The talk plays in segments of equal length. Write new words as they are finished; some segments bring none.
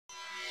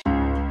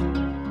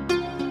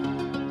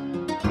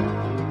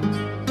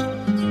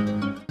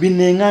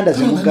bine nganda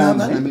ze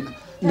muganda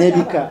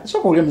nebika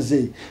soko ule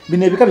mzee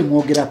bine bika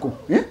bimwogerako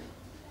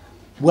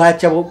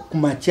bwacha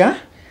kumacha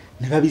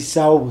ne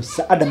babisawo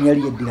busa Adam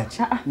yali yeddira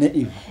ki ne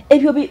Eve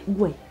ebyo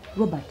gwe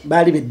Robert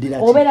bali beddira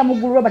ki obera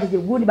muguru Robert je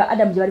gundi ba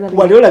Adam je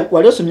bali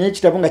wali osomye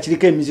ekitabo nga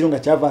kiriko emiziro nga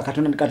kyava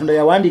katonda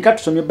yawandika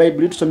tusomye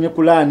Bible tusomye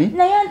Qur'ani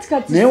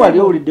naye wali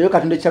oliddeyo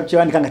katonda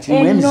kyandika nga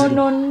kirimu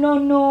emiziro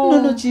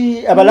no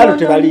ki abalalo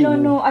tebaliwo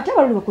no ate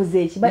abalalo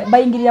bakoze eki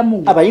bayingirira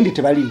mu abayindi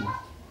tebaliwo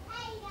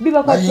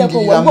biba kwa kyako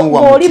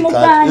oli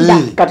muganda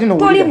katino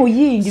oli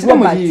muyindi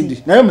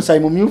Robert naye musayi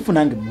mumyufu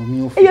nange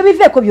mumyufu ebyo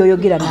biveko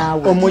byoyogera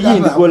nawe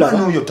omuyindi gola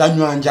n'oyo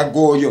tanywanja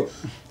goyo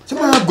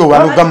simagwe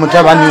waluga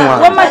mutabani wa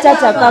wama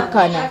tata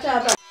kakana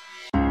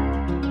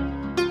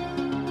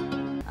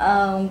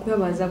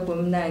nkwebaza ku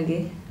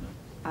mnange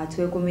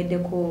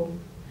atwekomeddeko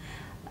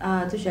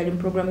tukyali mu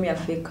programu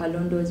yaffe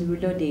Kalondoozi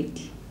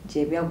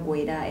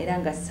Jebyagwera era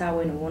nga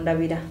ssaawa eno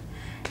bondabira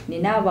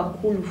nina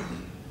abakulu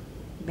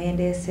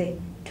bendese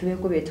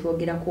tubeko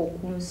byetwogerako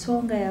ku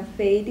nsonga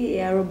yaffe eri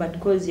eya Robert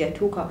Kozi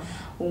yatuuka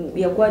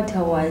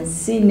yakwata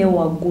wansi ne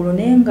waggulu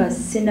naye nga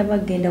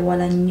sinabagenda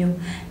wala nnyo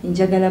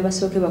njagala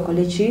basooke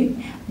bakole ki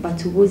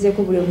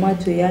batubuuzeko buli omu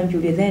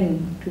atweyanjule then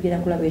tugenda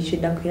kulaba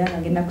ekiddako era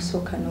nga ngenda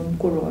kusooka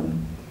n'omukulu ono.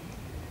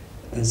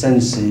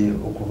 Nsanyuse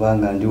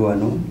okubanga ndi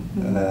wano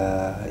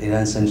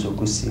era nsanyuse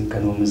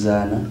okusinkana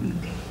omuzaana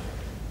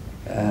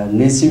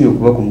nesimye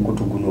okuba ku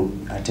mukutu guno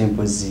ate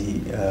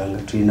mpozi nga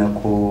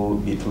tulinako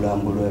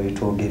byetulambulwa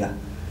byetwogera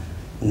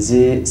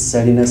nze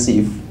Salina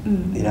Sif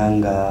era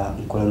nga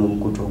nkola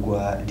n'omukutu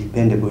gwa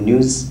Dependable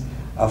News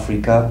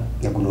Africa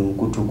nga guno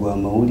omukutu gwa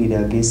mawulire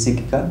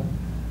ageesigika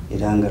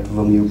era nga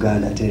tuva mu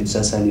Uganda ate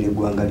tusasanira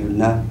eggwanga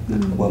lyonna nga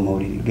tukuba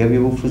amawulire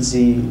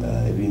g'ebyobufuzi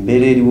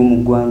ebimbeera eriwo mu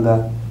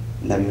ggwanga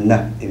na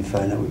byonna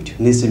ebifaanana bwetyo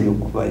nesimye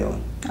okubayo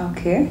wano.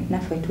 Okay,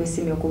 naffe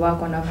twesimye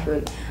okubaako naffe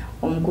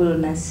omukulu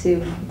Nasif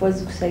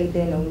mpozi kusaida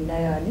eno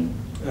munayani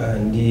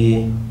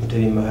ndi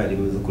Muteri Mahali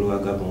muzukulu wa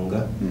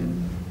Gabunga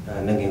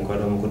nange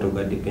nkola omukutu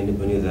gwa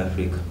Dependable News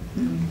Africa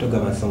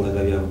tugaba nsonga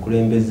za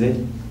byabukulembeze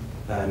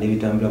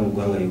n'ebitambula mu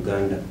ggwanga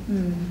Uganda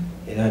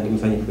era ndi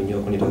musanyufu nnyo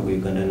okunita ku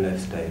Ugandan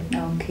lifestyle.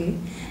 Okay,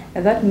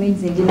 that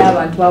means ndina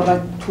abantu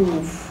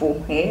abatuufu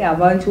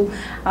abantu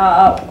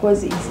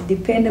because it's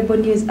Dependable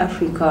News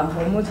Africa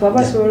omuntu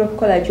abasobola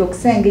okukola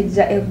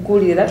ekyokusengejja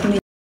eggulire that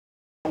means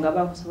nga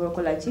bakusobola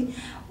okukola ki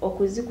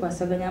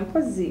okuzikwasaganya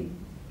mpozi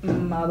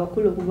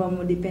abakulu okuva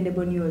mu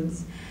Dependable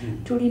News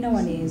tulina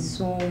wano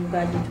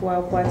ensonga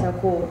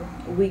gitwakwatako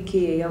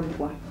wiiki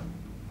eyaggwa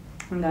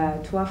nga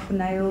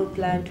twafunayo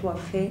plan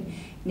twaffe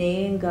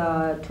naye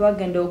nga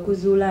twagenda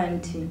okuzuula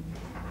nti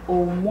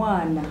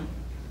omwana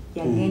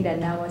yagenda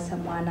n'awasa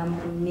mwana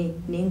munne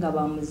naye nga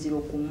bamuziro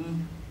kumu.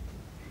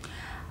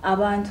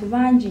 Abantu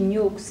bangi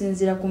nnyo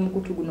okusinziira ku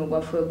mukutu guno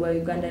gwaffe gwa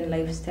Ugandan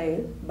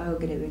lifestyle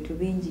bayogera ebintu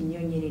bingi nnyo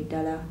nyini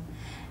ddala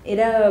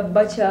era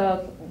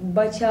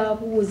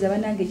bakyabuuza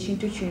banange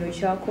ekintu kino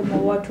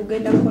kyakomawa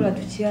tugenda kukola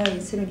tutya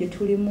enseno gye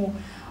tulimu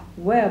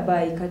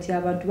whereby kati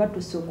abantu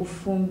batuuse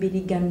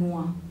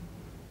okufumbiriganwa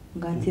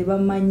nga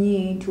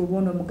tebamanyi nti oba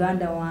ono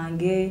muganda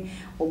wange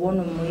oba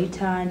ono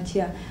muyita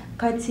ntya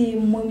kati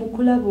mmwe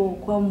mukulaba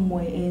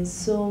okwammwe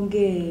ensonga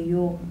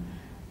eyo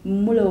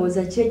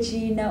mulowooza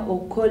kyekiina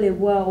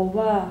okukolebwa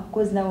oba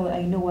kozi nawe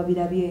alina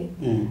owabirabye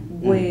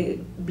gwe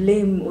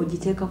blame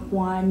ogiteeka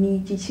kwani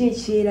kiki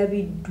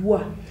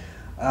ekyerabiddwa?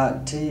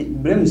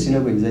 Blame sina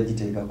gwe nza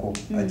giteekako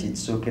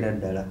kisookera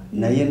ddala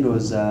naye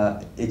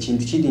ndowooza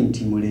ekintu kiri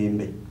nti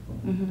mulembe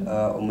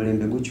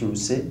omulembe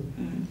gukyuse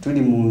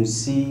tuli mu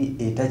nsi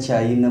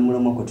etakyayina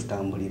mulamwa kwe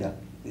tutambulira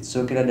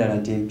ekisookera ddala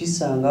nti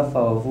empisa ngaffe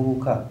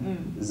abavubuka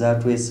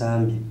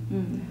zatwesambye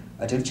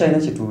ate tukyalina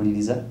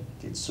kyetuwuliriza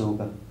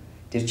tekisooka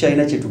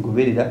tetukyalina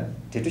kyetugoberera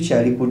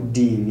tetukyali ku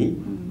ddiini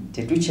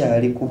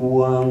tetukyali ku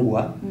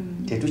buwangwa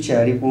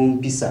tetukyali ku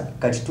mpisa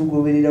kati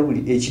tugoberera buli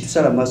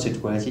ekitusala maaso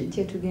etukola ki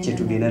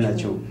kyetugenda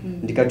nakyo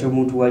ndi kati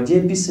omuntu wajja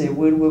empisa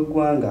ebweru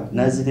w'eggwanga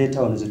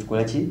n'azireeta wano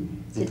zetukola ki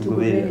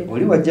zetugoberera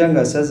oli wajja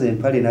nga asaza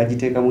empale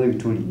n'agiteekamu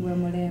ebituli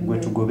gwe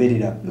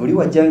tugoberera oli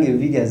wajja nga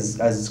enviiri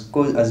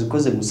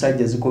azikoze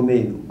musajja zikoma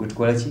eno gwe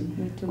tukola ki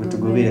gwe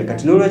tugoberera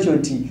kati n'olwekyo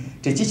nti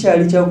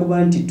tekikyali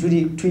kyakuba nti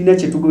tulina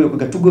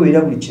kyetugoberera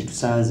tugoberera buli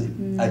kyetusanze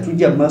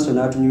atujja mu maaso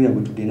n'atunyumya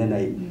gwe tugenda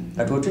naye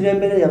kati otulya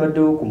embeera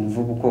yabaddewo ku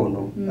muvubuka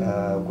ono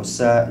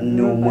kussa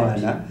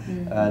n'omwana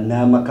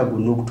n'amaka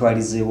gonna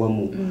okutwaliza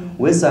ewamu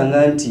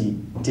weesanga nti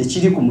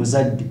tekiri ku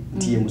muzadde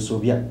nti ye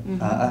musobya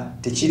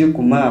tekiri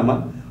ku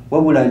maama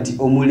wabula nti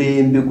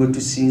omulembe gwe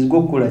tusinzwe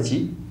okukola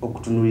ki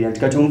okutunulira nti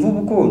kati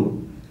omuvubuka ono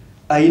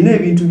ayina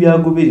ebintu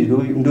byagoberera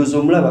ndowooza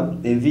omulaba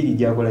enviiri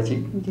gyakola ki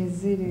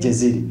gye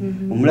ziri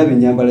omulaba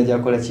ennyambala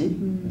gyakola ki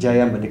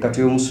gyayambadde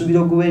kati oyo omusuubira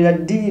okugoberera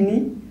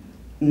ddiini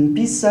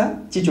mpisa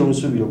kiki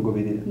omusuubira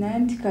okugoberera naye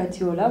nti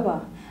kati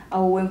olaba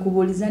awo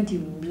wenkubuuliza nti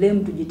blame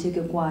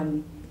tugiteeke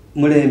kwani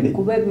mulembe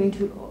kuba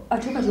ebintu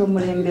ate kati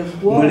omulembe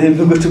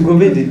mulembe gwe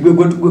tugoberere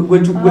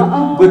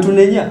gwe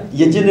tunenya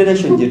ye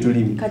generation gye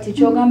tulimu kati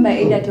kyogamba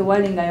era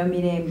tewalingayo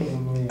mirembe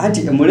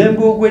anti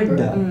omulembe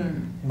ogw'edda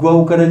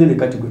gwawukana nnyo ne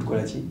kati gwe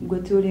tukola ki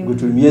gwe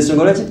tuli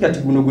ensonga lwaki kati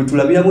guno gwe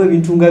tulabiramu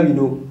ebintu nga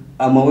bino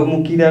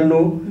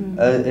amawemukirano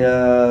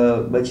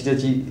bakita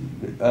ki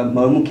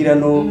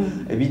amawemukirano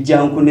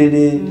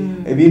ebijjankunene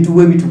ebintu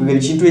bwe bituga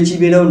ekintu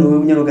ekibeerawo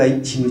n'obunyaloga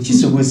kino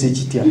kisobose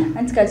kitya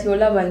anti kati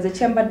olaba nze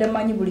kyambadde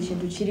manyi buli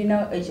kintu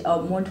kirina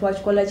omuntu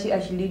wakikola ki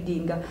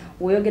akilidinga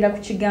oyogera ku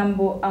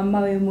kigambo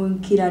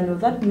amawemukirano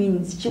that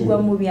means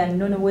kigwa mu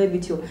byannono bwe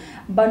bityo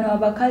bano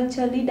aba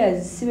culture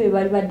leaders si be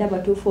bali badde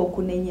abatuufu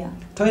okunenya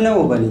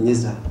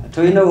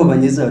tolinawo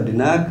obanyeza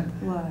odenaka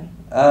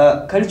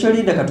culture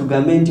leader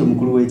katugambe nti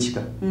omukulu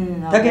w'ekika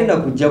tagenda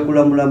kujja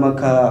kulamula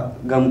maka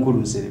ga mukulu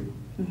Nsereko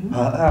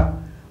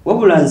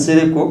wabula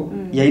Nsereko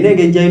yalina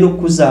engeri gy'alina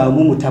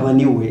okukuzaamu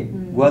mutabani we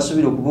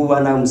gwasuubira okuba oba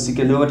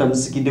naamusike naye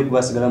batamusikidde kuba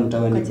asigala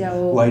mutabani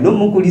walina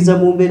omukuliza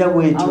mu mbeera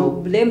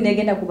bw'etyo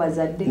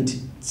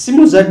nti si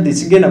muzadde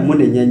sigenda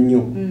munenya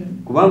nnyo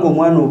kubanga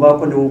omwana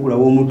obaako newokula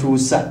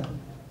w'omutuusa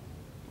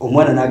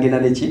omwana n'agenda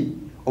neki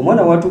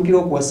omwana watuukira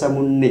okuwasa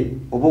munne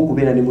oba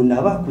okubeera ne munne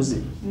aba akuze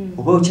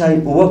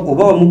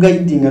oba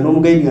wamugayidinga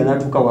n'omugayidinga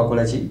n'atuuka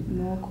wakola ki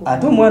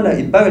ate omwana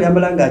ebbanga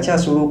lyambala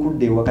ng'akyasobola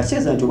okudda ewaka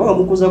kyeza nti oba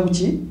wamukuza ku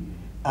ki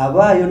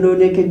aba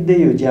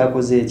ayonoonekeddeyo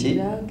gy'akoze eki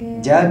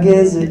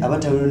gy'agenze aba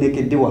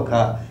tayonoonekedde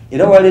waka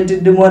era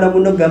waleetedde mwana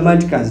muno gamba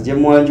nti kanzije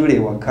mwanjula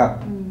ewaka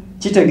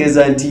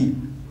kitegeeza nti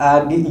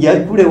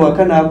yakula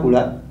ewaka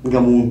n'akula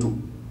nga muntu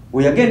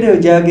we yagendeyo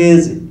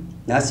gy'agenze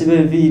n'asiba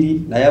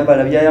enviiri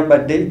n'ayambala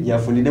byayambadde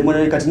yafunidde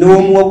mwana kati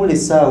n'omuwabula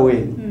essaawa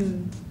eno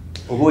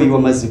oba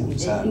oyiwa mazzi ku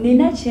musaala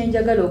nina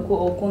kyenjagala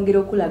okwongera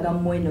okulaga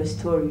mu eno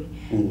story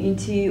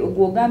nti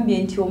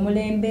ogwogambye nti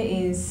omulembe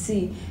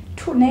ensi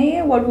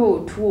naye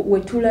waliwo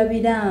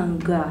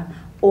wetulabiranga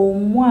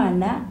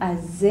omwana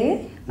aze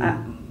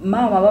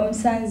maama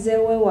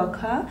bamusanzeewo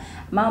ewaka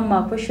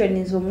maama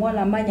questioninza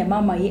omwana amanya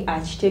maama ye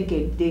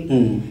akitegedde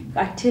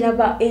ate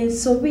raba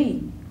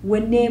ensobi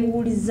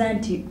weneebuuliza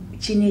nti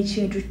kino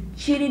ekintu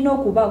kirina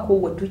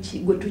okubaako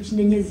gwe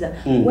tukinenyeza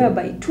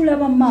whereby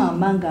tulaba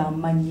maama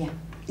ng'amanya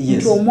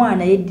nti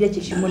omwana yeddira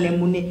kyekimu ne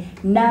mune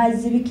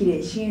n'azibikira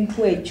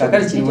ekintu ekyo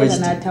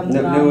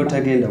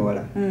n'otagenda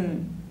wala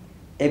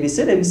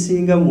ebiseera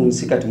ebisinga mu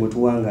nsi kati mwe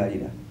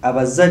tuwangaalira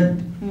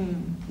abazadde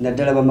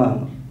naddala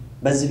bamaama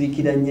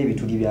bazibikira nnyo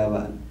ebituli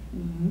by'abaana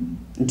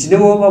nti ne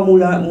bwoba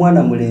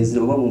mwana mulenzi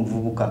oba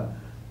muvubuka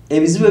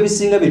ebizibu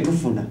ebisinga bye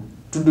tufuna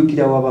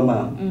tuddukira wa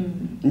bamaama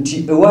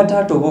nti ewa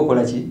taata oba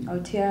okola ki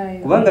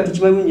kubanga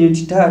tukimanyi nnyo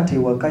nti taata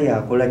ewaka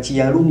yakola ki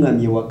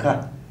yaluŋŋamye ewaka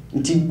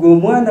nti gwe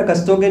omwana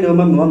kasita ogende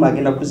wamama mama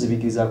agenda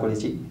kuzibikiriza akole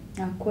ki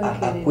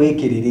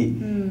akwekerere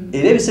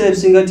era ebiseera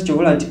ebisinga nti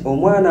kyobola nti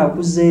omwana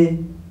akuze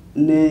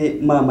ne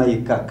maama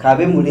yekka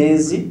kabe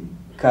mulenzi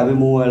kabe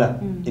muwala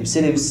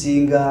ebiseera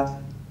ebisinga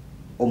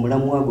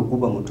omulamu wagwe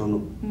guba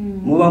mutono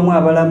mubamu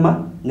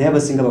abalama naye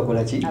abasinga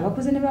bakola ki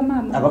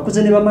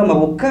abakuze ne bamaama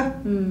bokka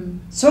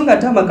so nga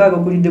ate amaka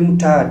agakuliddemu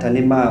taata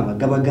ne maama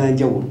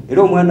gabaganjawulo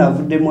era omwana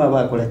avuddemu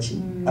aba akola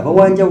ki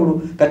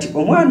abawanjawulo kati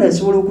omwana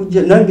asobola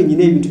okujja nange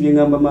nyina ebintu bye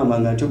ngamba maama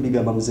nga nti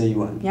obigamba muzeeyi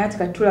wange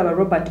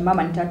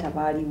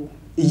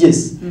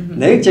yes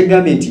naye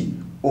kyegambye nti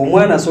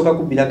omwana asooka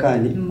kubbirako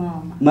ani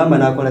maama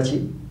n'akola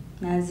ki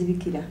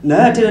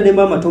naye ate era ne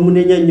maama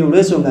tomunenya nnyo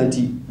olw'ensonga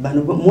nti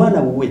bano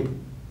mwana wuwe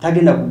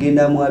tagenda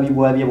kugenda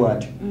mwabibwabye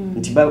bwatyo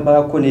nti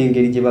baako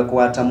n'engeri gye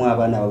bakwatamu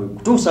abaana bawe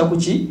kutuusa ku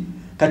ki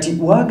kati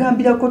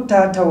wagambirako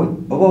taata we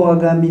oba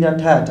wagambira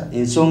taata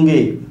ensonga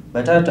eyo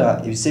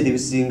bataata ebiseera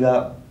ebisinga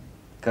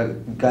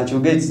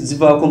kankyoge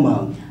zivaako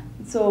mangu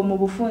so mu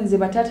bufunze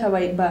bataata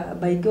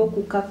bayige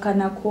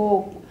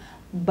okukakkanako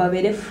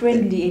babere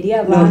friendly eri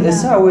abaana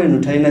essaawa eno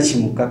talina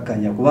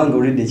kimukakkanya kubanga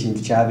olwedde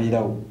ekintu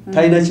kyabeerawo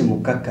talina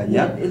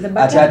kimukakkanya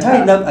ati ate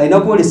alina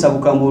kwolesa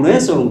bukambo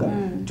olw'ensonga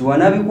nti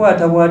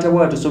wanabikwata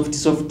bwata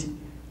soft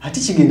ate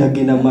kigenda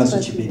kugenda mu maaso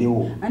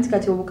kibeerewo anti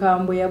kati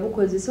obukambwe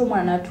yabukozesa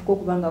omwana n'atuuka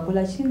okubanga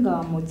akola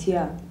kinga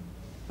mutya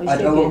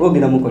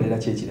ogenda mukolera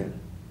ki ekirala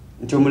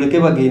nti omuleke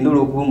bagenda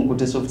olw'okuba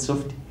omukute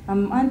soft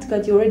anti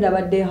kati already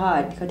abadde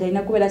hard kati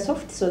alina kubeera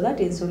soft so that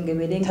ensonga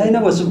ebeere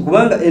talina bwasuku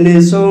kubanga eno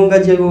ensonga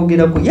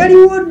gyeyogerako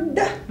yaliwo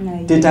dda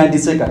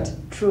tetandise kati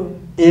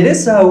era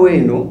essaawa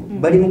eno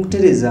bali mu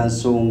kutereza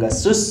nsonga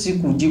so si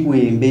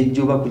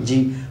kugikwembejja oba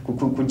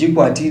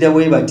kugikwatirira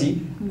bwe bati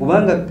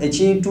kubanga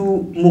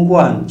ekintu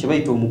mukwano kye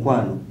bayita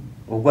omukwano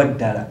ogwa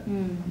ddala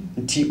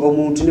nti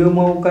omuntu ne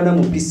mwawukana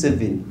mu P7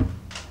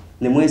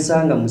 ne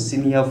mwesanga mu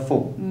senior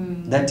 4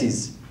 that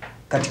is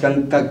kati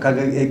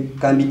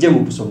kambijje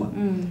mu kusoma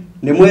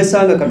ne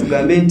mwesanga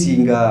katugambe nti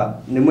nga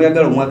ne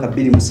mweyagala omwaka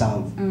 2007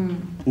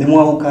 ne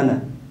mwawukana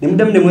ne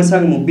mudamu ne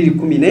mwesanga mu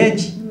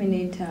 2010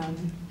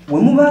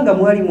 we mubanga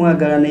mwali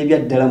mwagala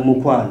n'ebyaddala mu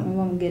mukwano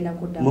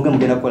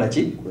mugenda kukola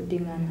ki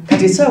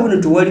kati essaawa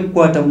eno tewali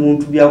kukwata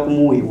muntu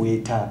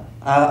byakumuweeweeta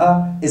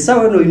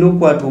essaawa eno olina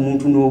okukwata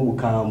omuntu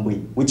n'obukambwe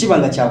wekiba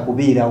nga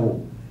kyakubeerawo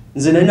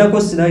nze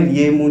nalinako sinaali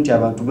yemu nti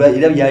abantu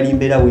era byali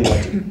mbeera we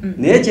bati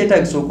naye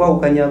kyetaagisa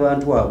okwawukanya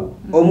abantu abo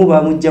omu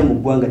baamujja mu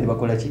ggwanga ne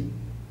bakola ki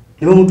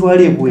ne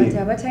bamutwala ebweru kati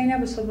abatalina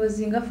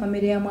busobozi nga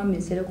famire ya mwami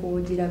nsere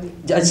kuwugirabe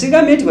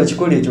kigambe nti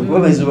bakikola ekyo kuba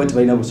bayizo bati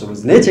balina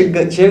busobozi naye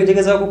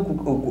kyegezaako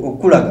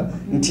okulaga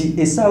nti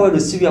essaawa eno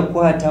si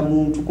byakwata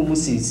muntu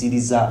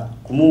kumusiisiriza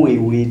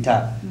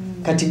kumuweeweeta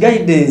kati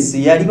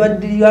guidance yali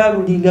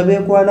baddiyalulinga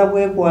beekwana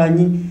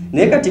bwekwanyi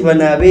naye kati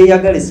bano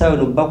abeeyagala essaawa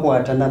eno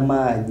bakwata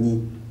n'amaanyi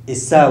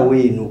essaawa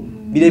eno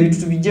bire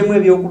ebitutu bijjemu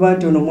ebyokuba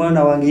nti ono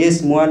mwana wange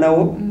yes mwana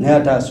wo naye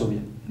ate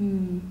asobya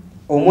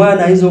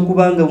omwana ayinza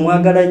okuba nga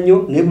omwagala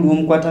nnyo naye buli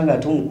omukwata nga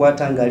ate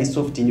omukwata nga ali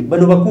soft nnyo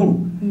bano bakulu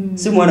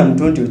si mwana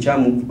muto nti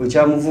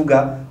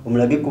okyamuvuga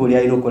omulage ekkubo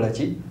lyalina okukola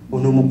ki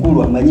ono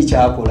mukulu amanyi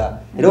kyakola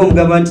era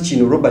omugamba nti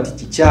kino Robert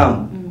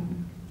kikyamu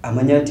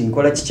amanya nti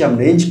nkola kikyamu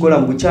naye nkikola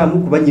mu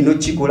bukyamu kuba nyina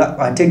okikola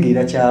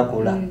ategeera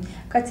kyakola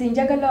kati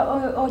njagala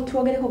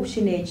otwogereko ku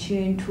kino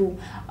ekintu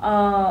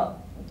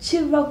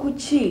kiva ku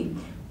ki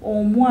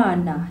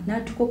omwana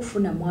natuka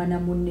okufuna mwana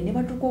munne ne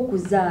batuka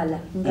okuzaala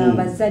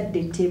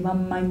ng'abazadde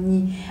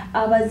tebamanyi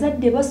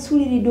abazadde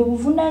basuliridde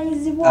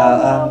obuvunaanyizibwa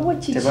bwabwe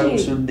kiki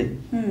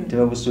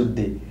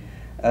tebabusudde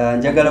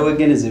njagala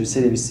wegendeze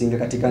ebiseera ebisinga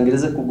kati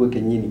kangereze kugwe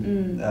kennyini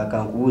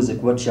kankubuuze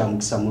kuba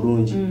tukyamukisa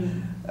mulungi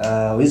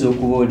oyinza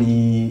okuba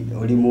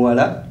oli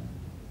muwala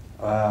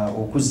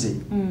okuze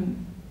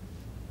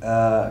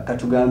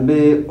katugambe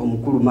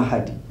omukulu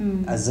Mahadi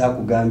azza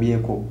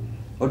kugambyeko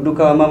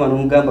odduka wa mama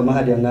n'omugamba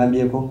Mahadi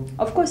angambyeko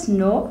of course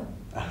no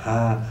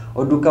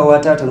odduka wa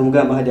taata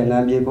n'omugamba Mahadi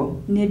angambyeko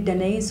nedda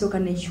naye nsooka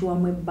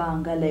nekiwamu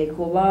ebbanga like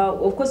oba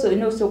of course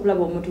olina okusobola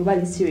okulaba omuntu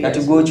bali serious kati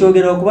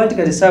gweokyogera okuba nti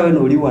kati saawa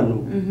eno oli wano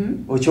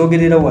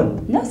okyogerera wano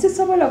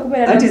sisobola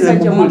kubeera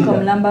n'omusajja mwaka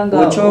mulamba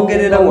nga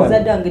okyogerera wano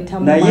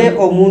naye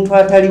omuntu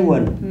atali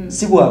wano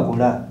si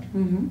bwakola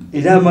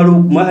era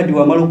Mahadi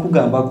wamala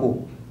okugambako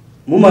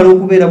mumala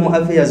okubeera mu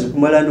affairs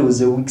kumala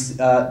ndowooza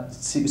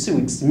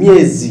weeks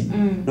myezi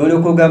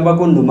n'olyoka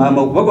ogambako nno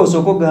maama kubanga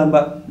osooka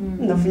ogamba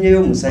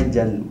nafunyeyo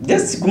omusajja nno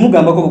just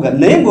kumugambako buga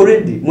naye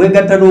ng'olreddy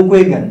mwegatta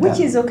n'okwegatta which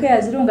is okay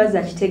azirunga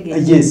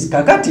zakitegeeza yes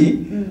kakati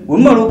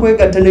wemumala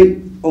okwegatta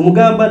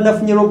omugamba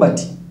nafunye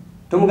Robert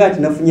tomugamba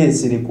nti nafunye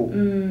ensereko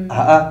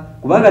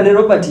kubanga ne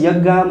Robert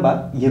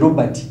yagamba ye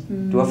Robert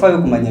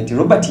tewafaayo kumanya nti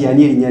Robert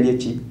yani erinnya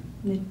lyeki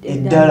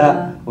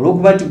eddala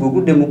olwokuba nti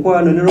gwegudde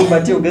mukwano ne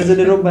Robert ogeze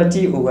ne Robert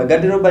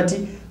owagadde Robert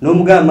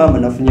n'omugamba maama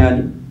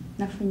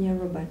nafunye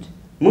Robert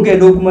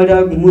mugenda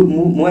okumala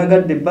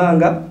mwagadde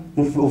ebbanga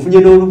ofunye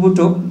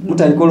n'olubuto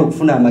mutandikola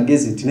okufuna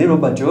amagezi nti ne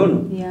Robert ono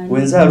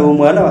wenzaala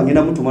omwana wange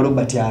namutuma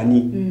Robert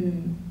ani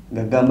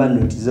ngagamba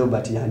nno nti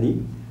Robert yani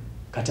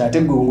kati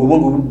ate gwe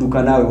obwongo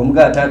budduka naawe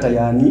omugala taata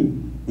yani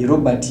ye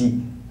Robert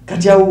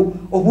kati awo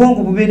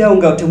obwongo bubeerawo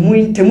nga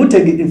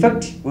temutegeera in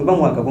fact weba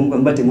mwaka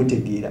mba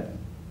temutegeera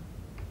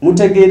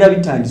mutegeera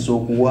bitandise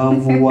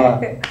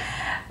okuwanvuwa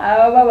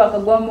ababa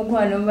bakagwa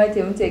mukwano mba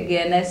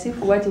temutegeera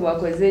nasifu bwati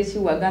wakoze eki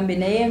wagambe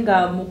naye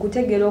nga mu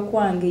kutegeera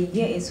okwange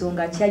ye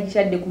ensonga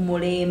kyagitadde ku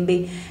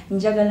mulembe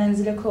njagala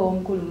nzireko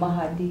omukulu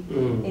Mahadi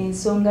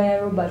ensonga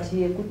ya Robert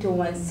yekutte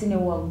wansi ne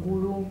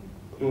waggulu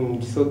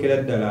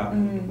kisookera ddala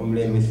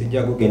omulembe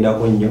sijja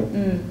kugendako nnyo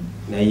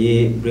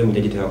naye blame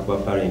gyagiteeka kuba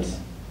parents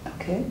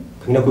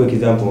kalina kuba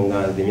example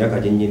nga nze emyaka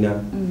gye nnyina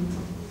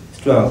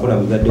situlankola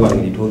muzadde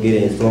wange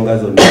litwogera ensonga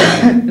zonna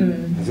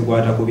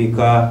zikwata ku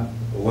bika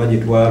oba gye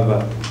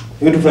twava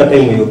naye tufuna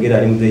time eyogera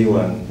ali muzeeyi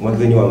wange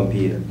mwakuzenyi wa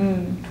mupiira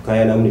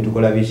tukayanamu ne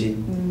tukola biki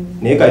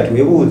naye kati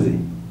twebuuze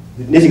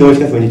n'ekigambo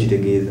kikaffe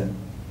kitegeeza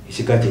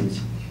ekika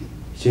kyeki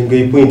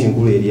kinga point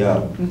nkulu eri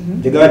awo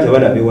njagala nti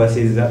abaana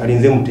bewasizza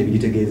alinze muto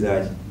ebigitegeeza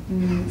ki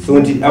so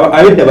nti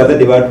abedda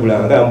abazadde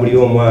baatulanga nga yambulira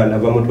omwana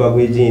ava mutwa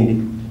gw'egindi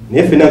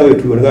naye ffenna nga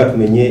bwetuliwo nga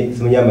tumenye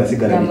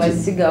amasiga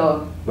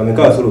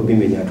bameka basobola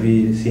okubimenya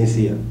tuli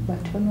sinsiya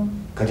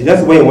kati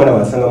dasibwayo omwana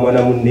wasanga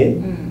mwana munne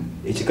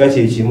ekika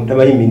kyekimu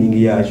tamanyi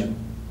miningi yakyo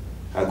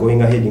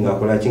agoing ahead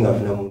ng'akola ki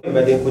ng'afunamu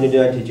mbadde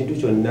nkunyonyola nti ekintu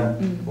kyonna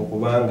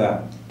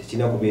okubanga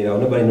tekirina kubeerawo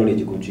nobali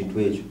knowledge ku kintu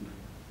ekyo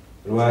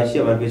lwaki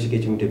abantu b'ekika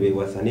ekimu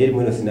tebeewasa naye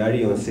erimu eno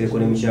sinaaliyo nseeko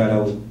ne mukyala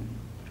we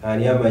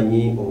ani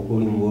amanyi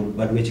obukulu mu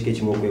bantu b'ekika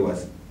ekimu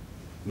okwewasa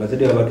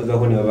bazadde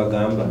babatuuzaako ne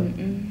babagamba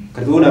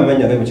kati bona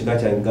amanyi agali mu kika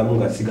kyange gamu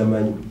nga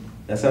sigamanyi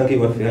nasanga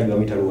ewaffe haji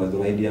bamuyita Luwazo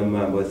nga yeddira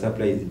mamba wa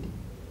surprised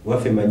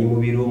waffe manyi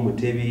mubiru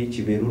mutebi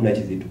kiberu na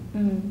kizito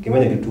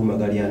kemanya getuuma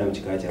galiana mu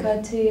kika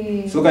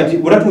kyange so kati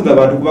bulatuuza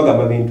abantu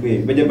kubagamba bintu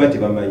ebyo bajja bati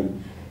bamanyi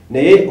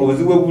naye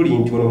obuzibu buli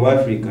nti ono mu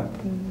Africa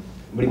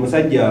buli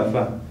musajja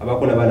afa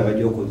abako n'abaana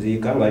bajja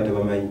okuziika nga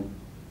tabamanyi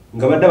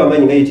nga badde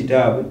bamanyi nga ye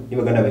kitaabwe ne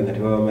baganda be nga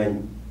tebabamanyi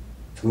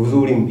obuzibu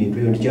buli mu bintu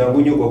ebyo nti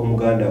kyangu nnyo okuba ku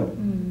muganda we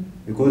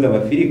because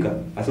Abafirika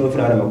asobola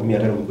ofuna abaana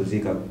 50 mu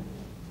kuziika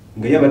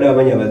nga ye abadde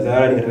bamanyi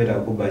abazaala nga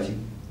tabeetaka kuba ki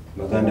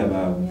baganda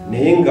baabwe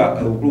naye nga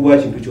obukulu bwa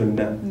kintu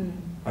kyonna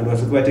abantu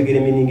basooke bategeera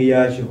eminingi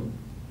yakyo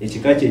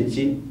ekika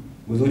kyeki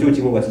buzibu kyo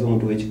kimu bwasiza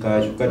omuntu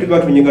w'ekika kyo kati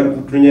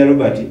tunyera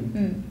Robert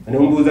ne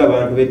mubuuza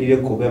abantu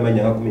beddireko oba amanyi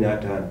nga 15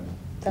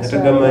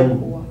 natagamanyi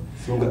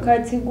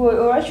kati gwe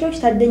olwaki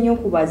okitadde nnyo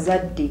ku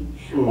bazadde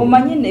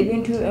omanyi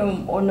ebintu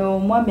ono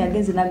omwami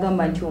agenze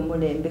n'agamba nti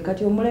omulembe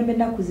kati omulembe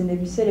ennaku zino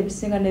ebiseera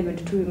ebisinga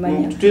n'ebintu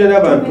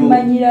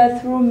tubimanyira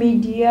through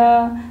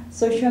media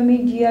social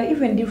media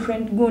even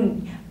different good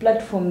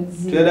platforms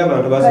tulina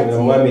abantu basomera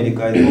mu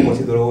America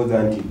ezimukosi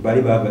olowooza nti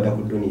bali baavadda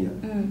ku duniya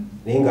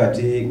naye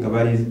ng'ate nga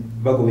bali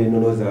bagoba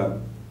ennono zaabwe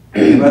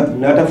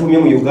n'atafulumye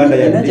mu Uganda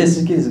yadde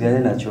kyesikiriziganye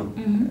nakyo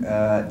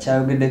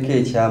kyayogeddeko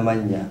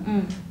ekyamanya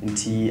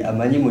nti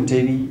amanyi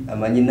Mutebi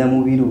amanyi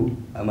Namubiru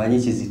amanyi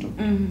Kizito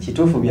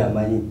kituufu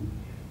byamanyi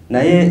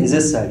naye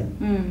nze sali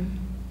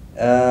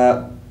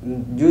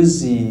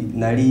juzi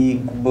nali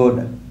ku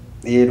boda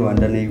ye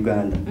Rwanda ne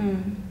Uganda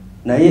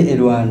naye e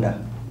Rwanda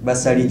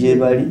basali gye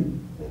bali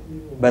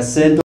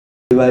basento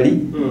gye bali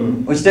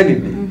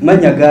okitegedde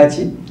manya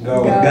gaaki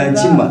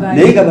gankima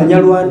naye nga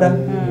Banyarwanda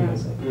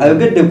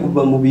ayogedde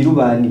kuva mu biru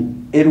baani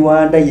e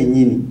Rwanda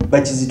yennyini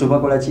Bakizito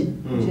bakola ki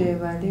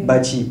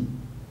baki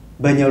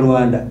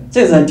Banyarwanda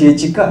kyeza nti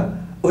ekika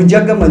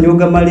ojjaga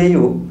manyoga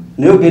maleyo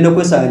naye ogenda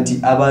kwesa nti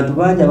abantu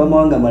bangi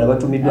abamawanga mala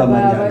batumiddwa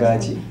amanya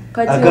gaaki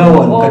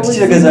agawana kati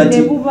kitegeza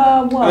nti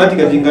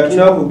kati nga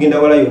tulina kugenda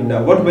wala yonna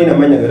watu balina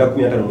amanya gera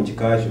 15 mu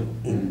kikakyo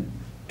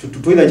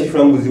tutuyina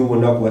kifuna mu buzibu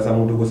bwonna kuwasa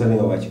muntu gosane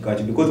nga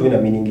wakikakyo because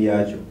balina meaning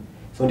yakyo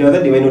so nti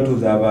abazadde balina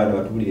otuuza abaana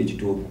batubulire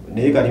ekituufu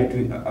naye kati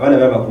abaana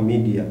baba ku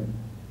media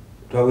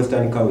twa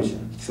western culture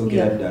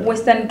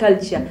Western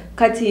culture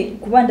kati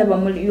kubanda ba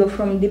you are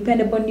from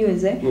dependable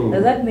news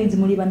that means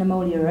muli bana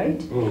mawulire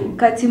right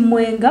kati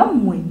mwenga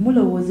mwe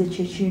mulowooze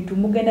kye kintu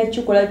mugenda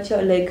kikola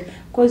like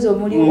cause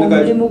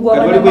omulimu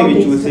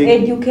gw'abantu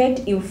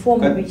educate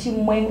inform bichi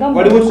mwenga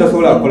mwe waliwo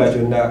tutasobola kukola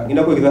kyonna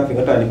ngina kwegeza ffe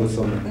nga tandika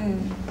okusoma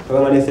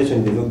twabanga ne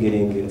session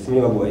ezogerengero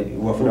simanyi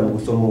wafuna mu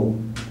kusoma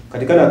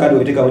kati kana akadi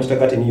weteka mu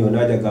kitakate niyo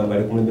naja gamba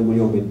le kumlembe guli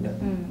obedda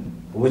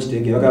obo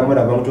kitegera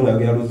bakamala bamutunga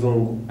yogera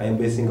luzungu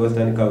embracing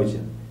western culture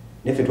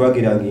nefe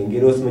twagiranga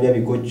engero osimanya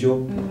bikojjo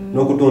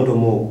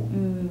n'okutontomo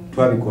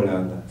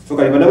twabikolanga so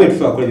kali banawe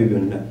tusakola ebyo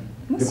byonna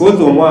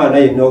because omwana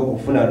yenna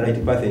okufuna right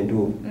path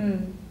into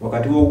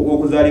wakati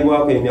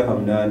w'okuzaalibwako emyaka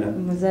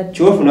 8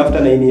 kyofuna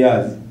after 9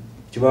 years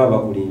kibaba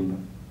bakulimba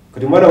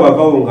kati mwana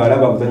wavawo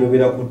ng'alaba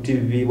kuzanyobera ku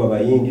TV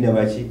bwabayindi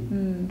nabaki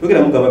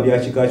tugera mugamba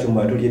byakikakyo mu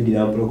matuli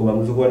eddira mpoloko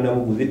bamuzuko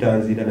wannamu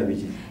kuzitanzira na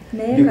biki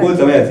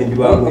because aba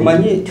yazimbibwako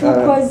omanyi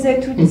tukoze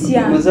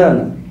tutya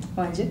muzana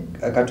wanje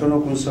akatono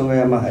ku nsonga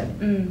ya mahali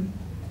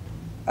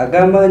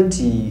agamba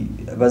nti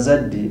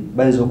bazadde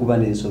bayinza okuba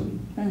n'ensobi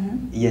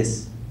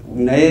yes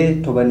naye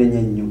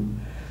tobanenya nnyo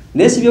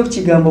naye si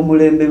byokukigambo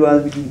mulembe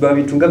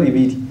babitunga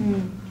bibiri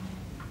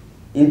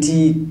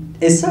nti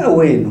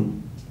essaawa eno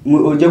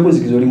ojja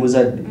kunzikiza oli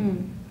muzadde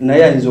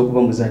naye ayinza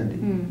okuba muzadde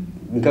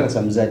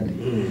nkakasa muzadde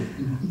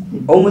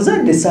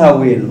omuzadde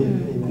essaawa eno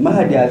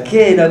mahadi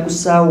akeera ku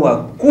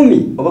ssaawa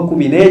 10 oba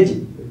 11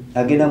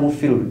 agenda mu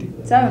field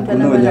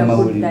kunoonya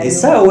mawulire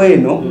essaawa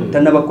eno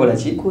tannabakola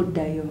ki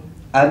kuddayo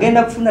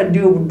agenda kufuna ddi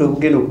obudde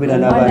obugenda okubeera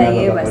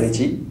n'abaana bakole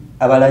ki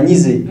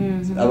abalanyize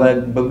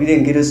bagwire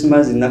engero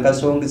simazi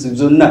nakasonga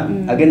zonna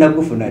agenda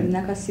kufuna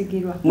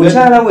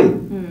mukyala we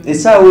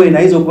essaawa eno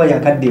ayinza okuba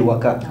yakadde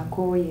ewaka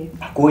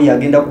akooye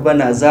agenda kuba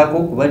naazaako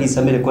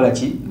kubaliisa mmere kola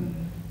ki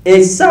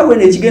essaawa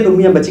eno ekigenda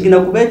omuyamba kigenda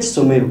kuba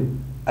ekisomero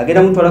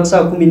agenda mutwala ku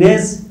ssaawa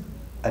 10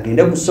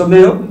 agende ku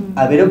ssomero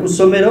abeere ku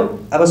ssomero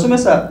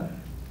abasomesa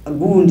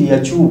gundi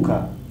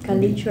yakyuka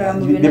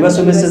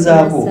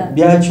byebasomesezaako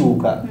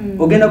byakyuka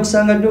ogenda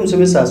kusanga ddi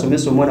omusomesa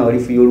asomesa omwana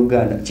walifu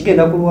y'oluganda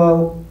kigenda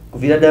kulwawo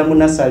kuviira ddala mu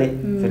nasale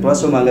ffe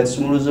twasomanga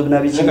kisumuluzo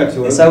nabiki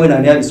essaawa eno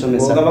ani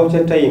abisomesa ogamba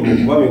kukyatayimu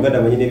kuba mu Uganda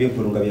amanyi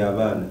n'ebyevulunga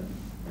by'abaana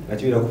nga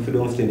kibeera ku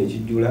freedom state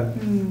ekijjula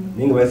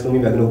naye nga bayasoma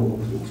emyaka agenda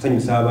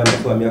okusanyusa abaana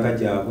kuba myaka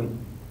gyabwe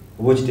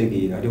oba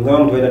okitegeera ati ogamba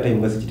muti balina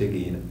tayimu nga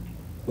sikitegeera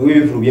wewe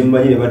ebivulu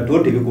byemmanyire bato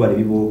tebikuba ne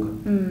bibooka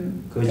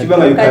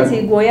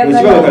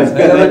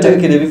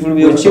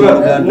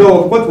no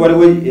of course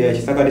waliwo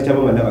kisakate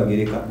ky'abama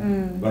n'abagereka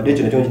badde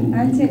ekyo nakyo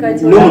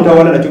n'omuntu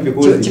awana nakyo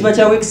kiba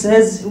kya weeks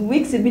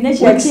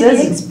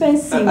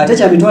ate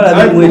kya mitwalo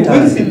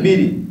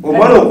 2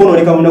 omwana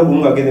okwonooneka munaku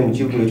gumu ageze mu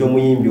kivulu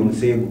eky'omuyimbi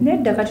omuseegu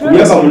myaka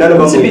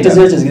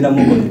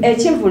 8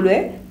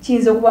 ekivulwe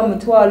kiyinza okuba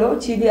mutwalo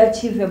kiri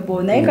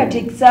achievable naye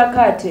kati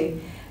kisakate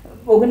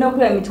ogenda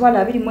okula emitwalo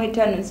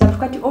 25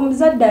 kati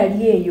omuzadde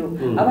ali eyo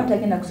aba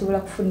tagenda kusobola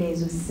kufuna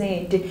ezo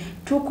ssente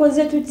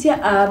tukoze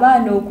tutya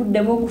abaana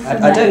okuddamu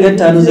okufuna ate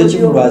ng'ettaano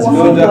z'ekivulwazi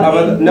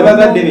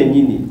n'abazadde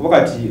bennyini kuba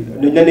kati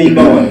nojja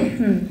neibawa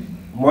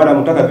mwana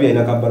mutaka pia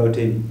ina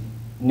kabaloteri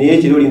naye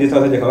kiro linde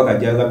sawasajja kabaka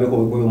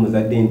jagambeko oyo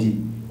omuzadde nti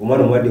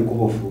omwana omuwadde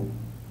kubofu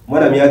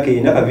mwana myaka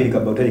ina kabiri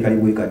kabaloteri kali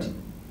bwekati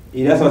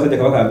ina sawasajja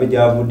kabaka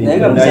abeja avudde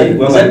naye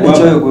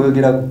gwanga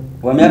kuyogera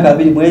wa myaka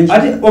 2 mwechi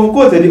ati of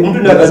course omuntu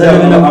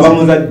n'abazadde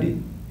abamuzadde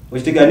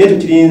okitegeera neto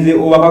kirinze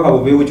obakaka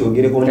buveewo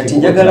kyogereko nti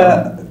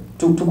njagala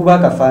tukuba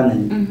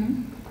akafaananyi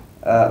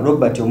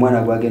Robert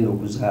omwana gwagenda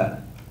okuzaala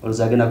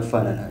oluzagenda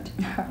kufaanana ati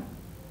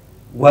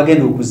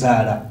gwagenda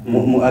okuzaala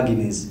mu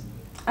Agnes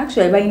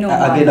actually by no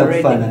agenda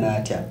kufaanana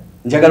atya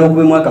njagala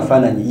okubemu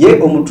akafaananyi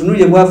ye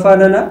omutunulye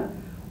bwafaanana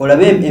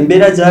olabe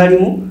embeera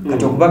zaalimu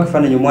kati okuba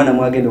kifaananyi omwana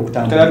mwagenda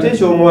okutambula ate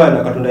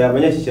eky'omwana katonda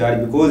yamanya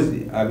kikyali because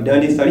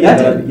abidandisali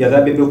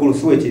yazabebe ku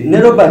lusuwa ekiri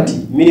ne Robert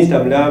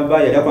minisita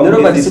mulamba yali ne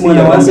Robert si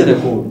mwana wa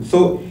Nsereko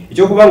so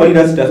ekyokubanga oli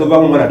rasita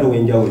sobamu omwana ate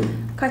ow'enjawulo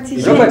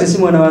Robert si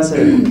mwana wa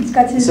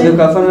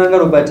Nsereko afaanana nga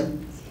Robert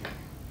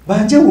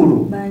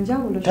banjawulo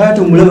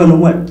taata omulaba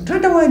n'omwana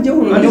taata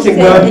wanjawulo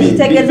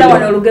ekitegeeza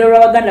wano olugero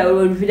lw'Abaganda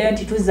oluvire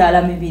nti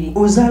tuzaala mibiri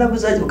ozaala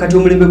buzaala kati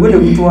omulembe gwe ne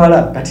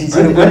gutwala kati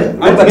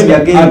Robert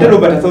yagenda ate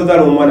Robert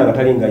asozaala omwana nga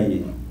tali nga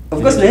ye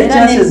of course naye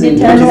chances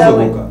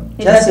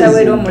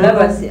ntaatawera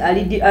omulaba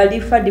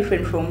ali far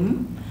different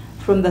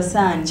from the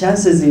son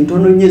chances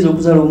ntono nnyo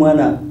ez'okuzaala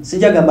omwana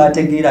sijagamba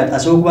ategeera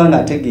asobola okuba nga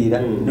ategeera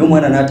naye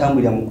omwana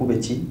n'atambulira mu kkubo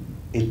ki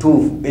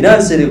etuufu era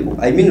Nsereko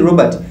I mean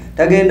Robert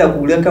tagenda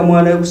kuleka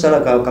mwana we kusala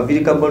kaviri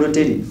ka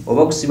boloteri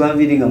oba kusiba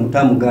nviri nga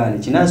mutamugaane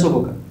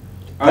kinasoboka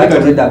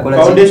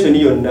foundation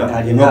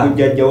yonna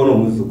n'okujjajjawo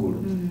n'omuzzukulu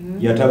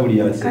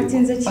yatabulira kati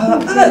nze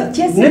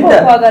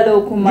kyesiba okwagala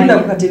okumanya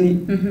kati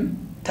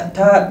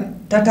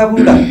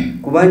tatabula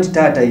kuba nti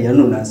taata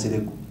yanona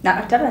Nsereko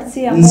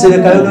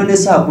Nsereko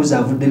ayononesa akuza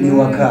avudde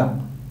n'ewaka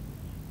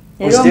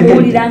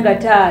era nga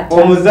taata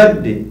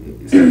omuzadde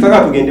saka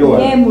tugende wa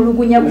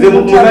nze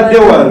muzadde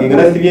wange nga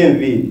nasibye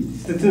enviiri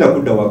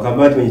sinakudda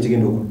wakamba nti menye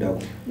kigenda okuddako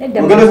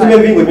ogenda osibye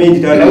enviiri ng'omenye nti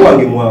taata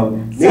wange mwangu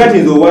naye kati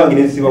nze owange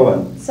nensiba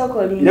wano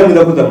era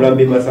muza kuza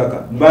mulambe Masaka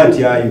mba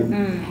nti ayo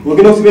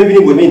ogenda osibye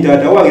enviiri ng'omenye nti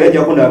taata wange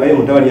najjako naabayo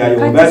mutabani ayo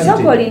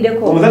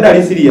omuzadde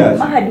ali sirias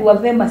Mahadi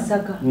wave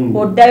Masaka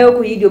oddayo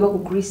okuyidi oba ku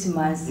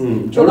Christmas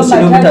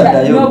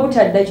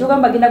n'obutadda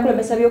kyogamba agenda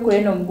kulemesa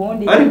byokulera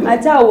n'omugundi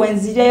ate awo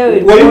wenzireyo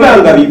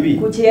walibanga bibi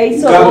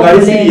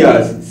ali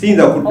sirias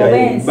siyinza kuddayo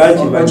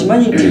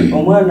okimanyi nti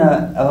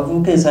omwana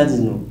abavubuka ensangi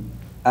zino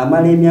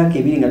amala emyaka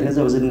 2 nga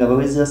tegeza obuzadde nga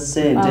baweza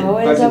ssente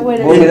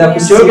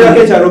kyogerako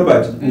ekya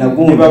Robert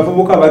ne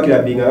bavubuka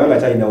bakirabinga nga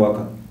kyalina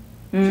waka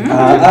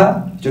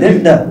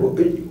nedda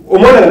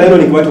omwana nga nayo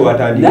nikuba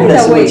tewatandika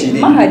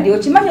Mahadi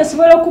okimanyi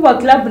osobola okuba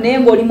club naye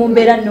ng'oli mu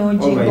mbeera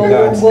nnungi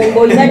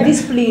ng'olina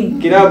discipline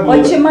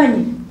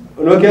okimanyi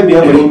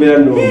onokembira ng'oli mu mbeera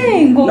nnungi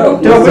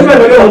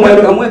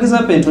omu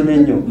example entono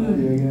ennyo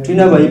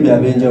tulina abayimbi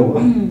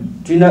ab'enjawulo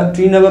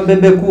tulina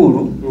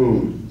babebekulu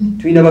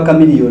tulina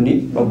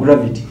bakamiliyoni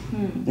bagravity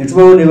ne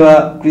tubawo ne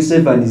ba Chris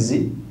Evans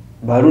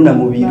baluna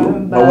mubiru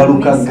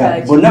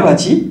bawalukaga bonna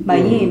baki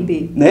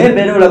bayimbi naye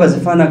embeera olaba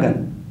zifaanagana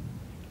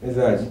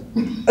ezaki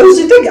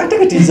ate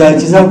kati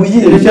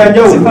zakiyire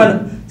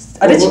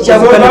ate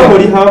kikyawukana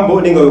oli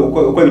hambo nenga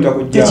okwebita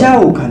kujja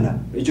tekyawukana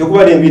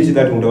ekyokuba n'embiri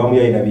kigati munda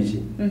bamuyayina biki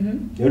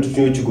naye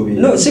tutunyo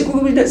kigobera no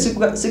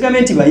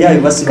sigambe nti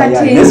bayayo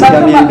basibayayo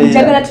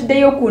njagala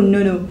tuddeyo ku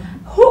nnono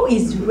who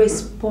is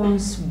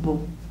responsible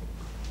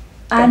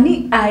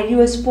ani ali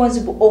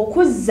responsible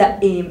okuzza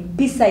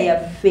empisa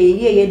yaffe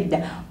eri eyedda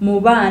mu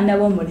baana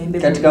b'omulembe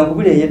kati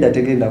kankubira eyedda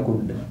tegenda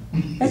kudda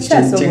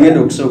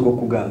kigenda okusooka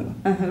okugamba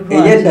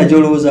eyedda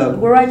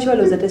gyolowoozaako lwaki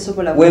olowooza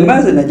tesobola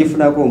wembanze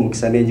nagifunako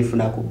omukisa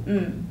negifunako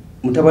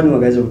mutabani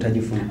wagaza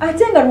obutagifuna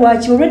ate nga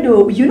lwaki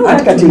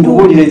ati kati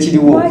ntubuulira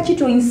ekiriwo lwaki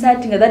to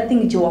inserting that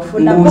thing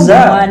gyewafunako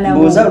omwana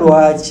mbuuza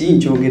lwaki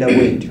nkyogera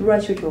bwentyo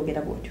lwaki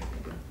okyogera bwentyo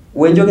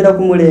wenjogera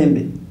ku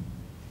mulembe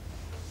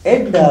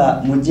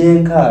edda mu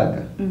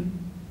gyenkaaga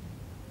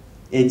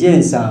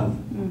egyensanvu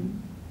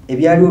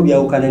ebyaliwo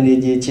byawukana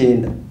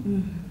n'egyekyenda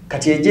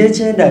kati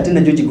egyekyenda ate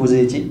nagyo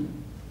gikoze eki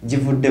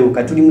givuddewo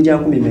kati tuli mu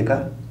 10 meka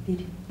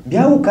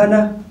byawukana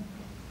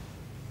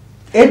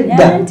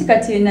edda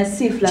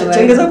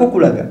kyengezako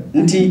kulaga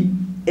nti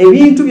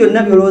ebintu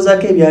byonna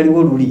byolowoozaako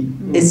ebyaliwo luli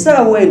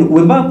essaawa eno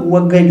wemba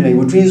kuwa guideline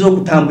we tuyinza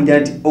okutambulira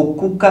nti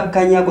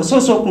okukakkanyako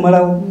so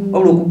okumalawo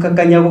wabula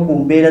okukakkanyako ku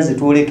mbeera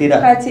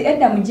zetwolekera kati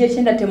edda mu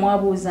gyekyenda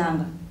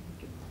temwabuuzanga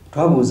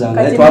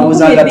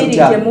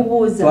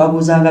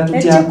twabuzanga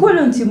tutya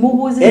ekikulu nti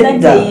mubuuziza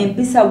nti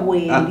empisa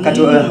bweri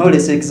kati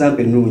olesa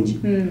example nungi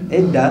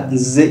edda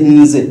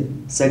nze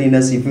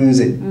salina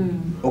sifunze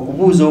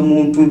okubuuza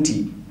omuntu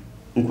nti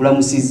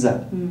nkulamusizza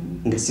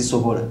nga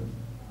sisobola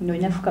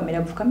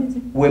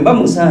wemba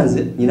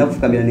musanze nina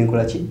kufukamira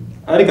nenkola ki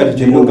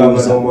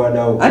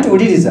anti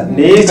wuliriza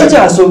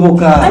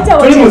kikyasoboka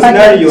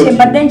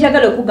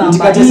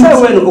kati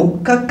essaawa eno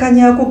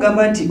okukakkanyako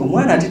gamba nti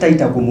omwana ate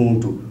tayita ku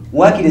muntu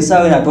wakira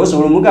essaawa eno ate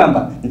osobola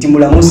omugamba nti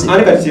mulamuse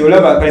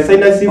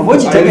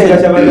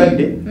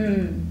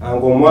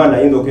omwana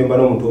ayinza okwemba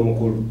n'omuntu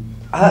omukulu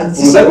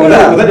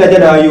omuzadde ajja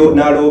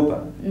n'aloopa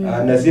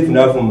nasifu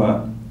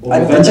n'avuma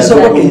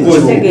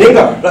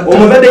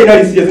omuzadde yina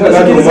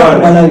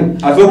lisiyomwana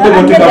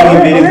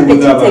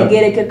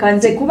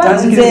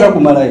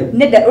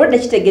olwadde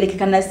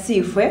kitegerekeka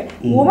nasiifwe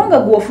wobanga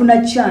gwofuna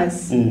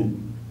chance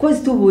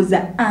kozi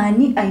tubuuza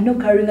ani alina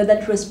carrying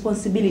that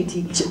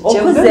responsibility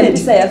okuza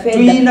empisa yaffe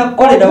tulina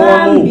kukolera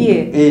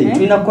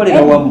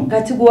wamu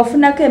kati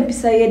gwewafunako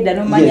empisa yedda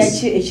nomanya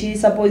ki ekiri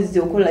supposed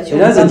okola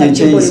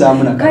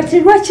kati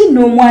lwaki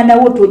n'omwana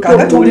wo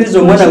kakatuwuliriza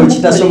omwana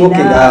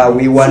wekitasobokera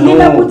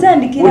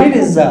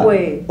wewanouliriza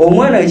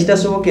omwana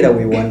wekitasobokera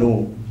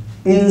wewano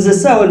nze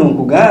essaawa eno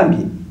nkugambye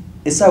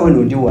essaawa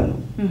eno ndi wano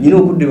nina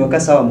okudde waka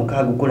sawa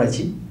mukaaga okola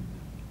ki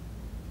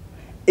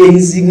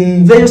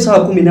nveeyo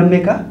sawa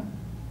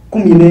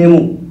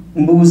 11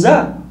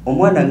 mbuuza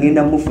omwana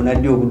ngenda mufuna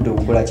ddi obudde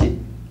obukola ki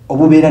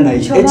obubeera naye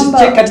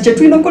kati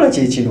kyetulina okukola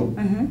kyekino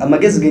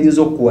amagezi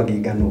genyinza okukuwa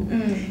geegano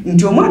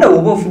nti omwana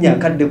woba ofunye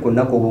akadde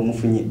konna koba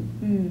omufunye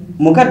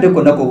mukadde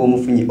konna koba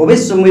omufunye oba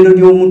essomero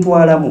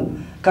ly'omutwalamu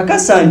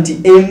kakasa nti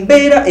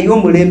embeera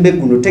ey'omulembe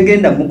guno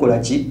tegenda mukola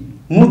ki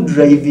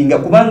mudrivinga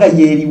kubanga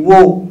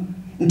yeeriwo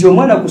nti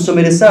omwana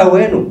kusomera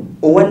essaawa eno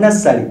owa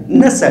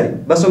nassale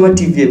basoma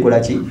tv ekola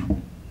ki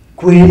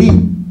kweri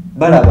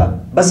balaba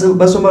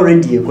basoma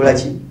radio ekola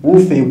ki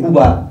wuufa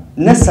ekuba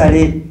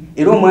nassale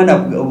era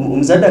omwana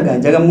omuzadde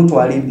aganjaga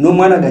mutwale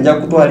n'omwana aganja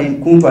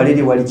kuntwala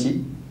eri wali ki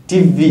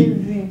tv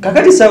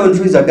kakati sawa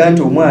ntuyinza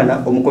nti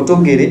omwana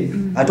omukotogere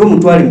ate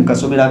omutwale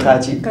mukasomera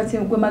kaki kati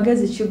gwe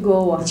magezi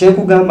kigowa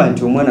kyekugamba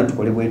nti omwana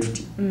tukole bwe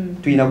tuti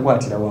tulina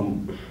kukwatira wamu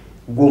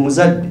gwe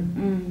omuzadde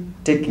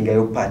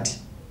takingayo part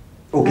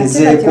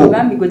ogezeeko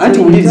anti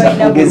wuliriza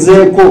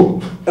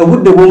ogezeeko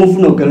obudde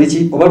bw'omufuna okole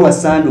ki oba lwa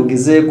sande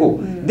ogezeeko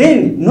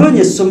then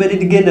noonya essomero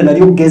ligenda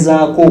nalyo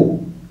okugezaako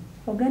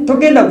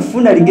togenda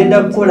kufuna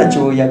ligenda kukola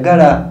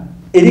kyoyagala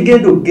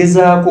erigenda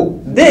okugezaako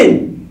then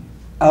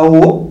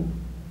awo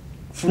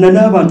funa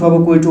n'abantu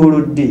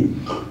abakwetoolodde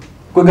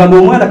kwegamba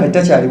omwana kati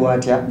takyali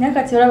watya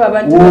nakati olaba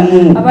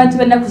abantu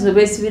bennaku zo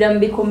beesibira mu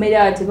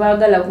bikomera ati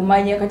baagala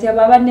kumanya kati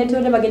abo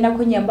abanneetoolodde bagenda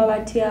kunyamba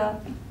batya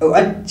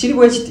kiri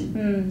bwe kiti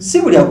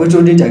si buli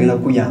akwetoolodde nti agenda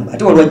kukuyamba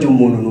ate waliwo ajja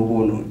omwonoona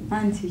obwonooni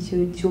anti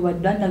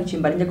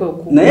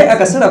kyobaddanakimbalinjako naye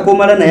akasala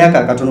k'omala naye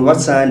akakatono ba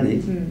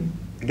sande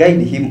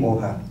guide him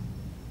or her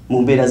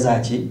mu mbeera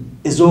zaki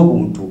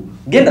ez'obuntu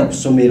genda ku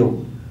ssomero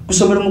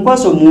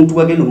mukwasa omuntu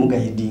wagenda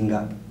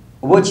omugayidinga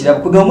oba okiraba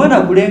kwegamba omwana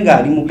akulenga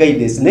ali mu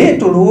guidance naye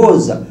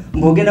tolowooza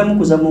mbogenda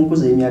mukuza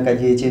munkuza emyaka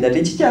gy'ekyenda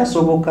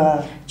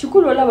tekikyasoboka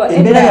kikulu olaba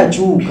embeera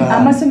yakyuka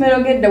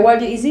amasomero gedda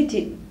wali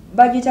iziti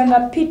bagitanga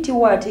PT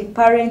what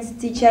parents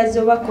teachers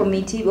oba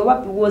committee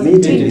oba was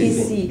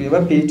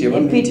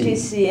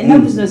PTC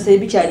ennaku zino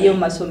sebikyaliyo mu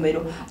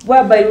masomero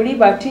whereby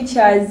liba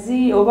teachers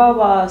oba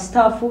ba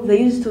staff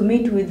they used to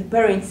meet with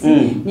parents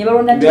ne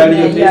balonda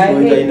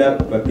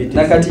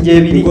nakati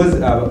gyebiri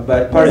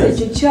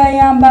ekyo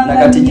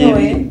kyayambanga nnyo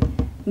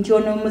nti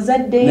ono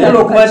omuzadde naye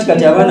olwokuba nti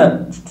kati abaana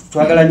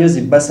twagala nnyo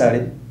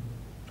zibbasale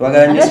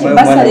twagala nnyo simayo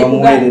omwana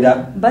bamuweerera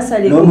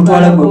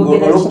n'omutwala gwe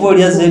olwokuba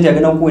olyaze nti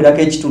agenda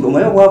kukuweerako ekitundu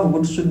omaye obwavu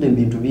butusudde mu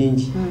bintu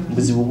bingi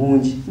buzibu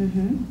bungi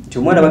nti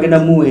omwana bagenda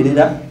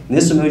muweerera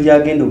n'essomero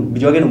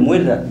lyagenda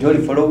omuweerera gyoli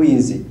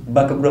followings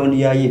background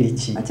yayo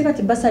eriki ate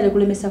kati basale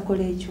kulemesa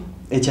kola ekyo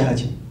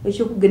ekyaki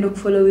ekyokugenda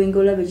okufollowing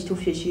olaba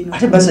ekituufu kyekino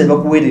ate basale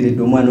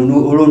bakuweereredde omwana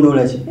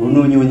olondoola ki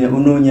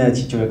onoonya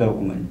ki kyoyagala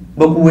okumanya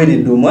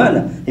bakuweeredde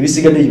omwana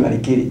ebisigadde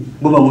gibalekere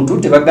bo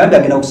bamututte bagambye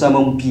agenda kusamba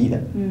omupiira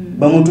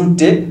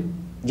bamututte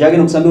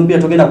gyagenda okusamba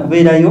omupiira togenda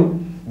kubeerayo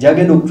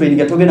gyagenda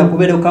okutraininga togenda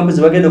kubeerayo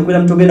kampuzi bagenda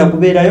okubeeramu togenda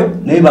kubeerayo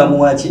naye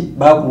bamuwaki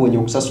bakuwonya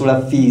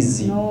okusasula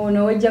fees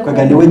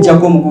kwegande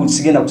wejjako omugugu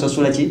sigenda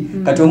kusasula ki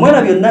kati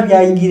omwana byonna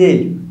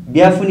byayigireeyo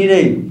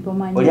byafunireeyo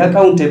oli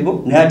accountable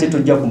naye ate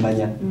tojja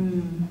kumanya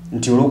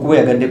nti olwokuba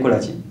yagadde kola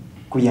ki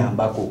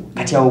kuyambako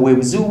kati awo bwe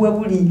buzibu bwe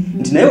buli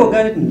nti naye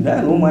ogande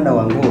n'omwana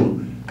wange ono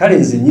kale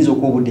nze nyiza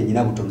okuba obudde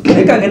nyina butono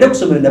naye kangende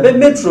kusomera nabe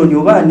metroni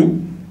obaani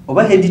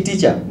oba head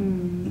teacher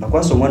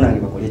bakwasa omwana wange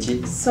bakole ki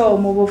so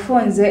mu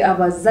bufunze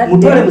abazadde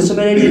mutwale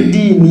musomero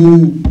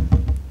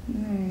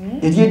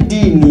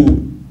eryeddiini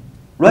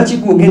lwaki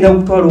gwogenda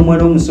kutwala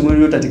omwana w'omusomero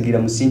lyotategeera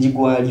musingi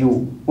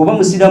gwalyo oba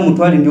musiraamu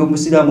mutwale ndi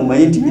omusiraamu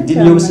omanyi nti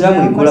eddiini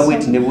y'obusiraamu ekola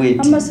bweti ne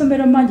bweti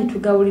amasomero mangi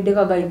tugawuliddeko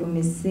agali ku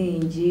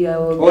misingi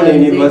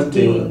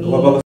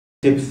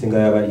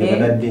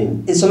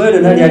essomero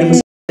lyonna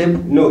lyali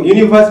no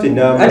university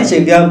na ali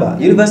kyegamba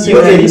university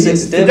ya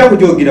sex step ja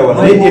kujogira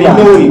wala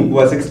no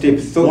wa sex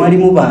steps so mwali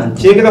mu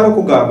bantu kyengera ko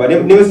kugamba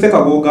ne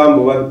seka go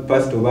gamba ba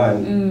pastor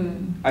bani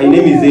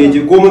aine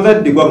mizeje ko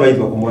muzadde gwa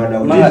mulayiva ku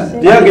mwana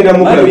uje yagenda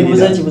mu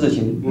kulabirira kibuzo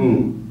kino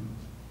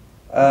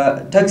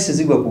taxi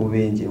zigwa ku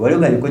bubenje wali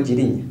oganye ko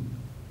girinya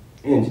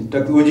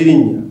taxi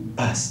ogirinya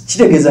bas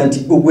kitegeeza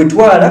nti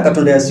ogwetwala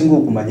katonda yasinga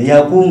okumanya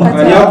yakuuma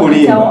ani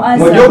akolimba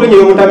mojo kulinye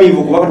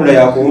omutamivu kuba katonda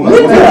yakuuma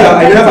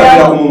ayina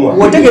kabira kumumwa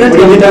wotegera nti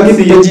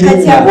omutamivu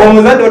togirinya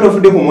omuzadde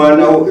watofudde ku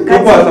mwana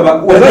tokwasaba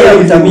wazaya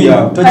omutamivu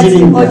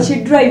togirinya oki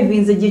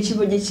driving ze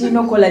gikibo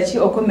gikino kola ki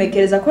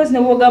okomekereza cause ne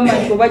bogamba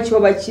nti oba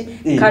kyoba ki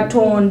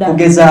katonda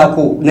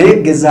kugezaako naye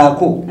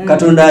gezaako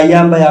katonda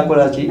ayamba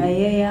yakola ki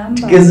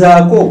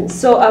gezaako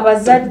so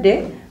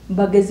abazadde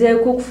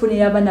bagezeeko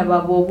okufunira abaana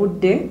baabwe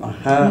obudde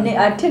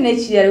ate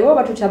n'ekirala oba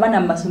batuta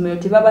abaana mu masomero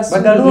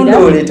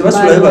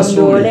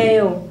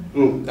tebabasuulirayo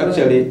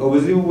actually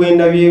obuzibu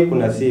bwendabye ku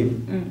nasibu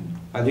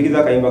ajugiza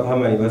akayimba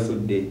kahamani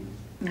basudde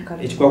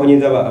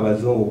ekikwakunyiza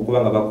abazungu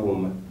okuba nga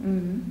bakuuma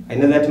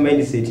alina that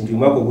mindset nti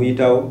omwaka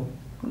oguyitawo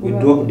we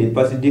drop the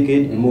past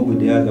decade we move with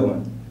the other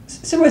one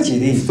Siba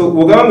kiri. So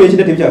ugamba mu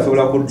ekidde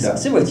tebikyasobola kudda.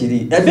 Siba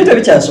kiri. Ebintu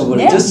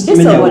bikyasobola.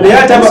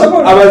 Yata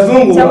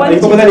abazungu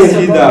ikokoza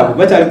n'enzizaabo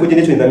bakyali ku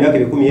generation ya myaka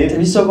 10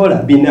 tebisobola.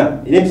 Bina.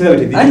 Ile mpisa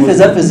tebisobola. Ali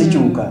fezaffe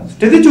zikyuka.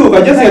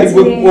 Tezikyuka just yali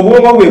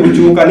obwongo bwe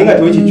bukyuka ninga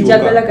tekikyuka.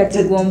 Njagala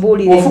kati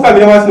gombulire.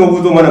 Ofukamira wansi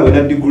n'obuuza omwana gwe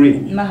na degree.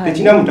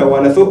 Tekina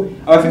mutawana so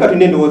Afrika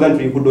tunde ndowooza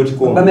nti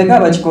tuli.com. Bameka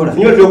abakikola.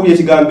 Nyo tuli okuya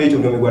ekigambo ekyo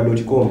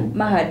ndomegwa.com.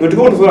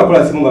 .com tusobola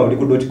kola simu nga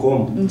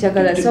oli.com.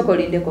 Njagala soko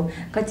lindeko.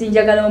 Kati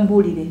njagala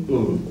mbulire.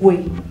 Gwe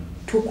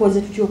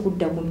tukoze tutyo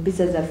okudda ku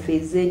mpisa zaffe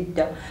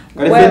ezedda.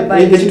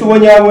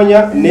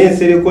 Ekitubonyabonya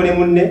n'enserekole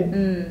munne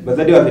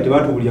bazadde baffe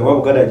tebatubulira wa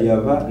Buganda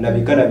gyava na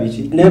bikala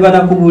biki. Ne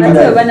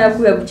banakubulira. Ate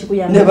banakubya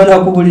bukikuyamba. Ne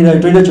banakubulira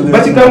tolina kyo.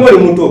 Bakigambo oli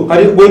muto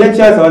kali bwena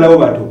chance abana bo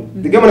bato.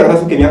 Digamba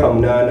nakasuka emyaka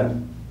 8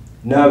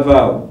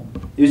 n'avaawo.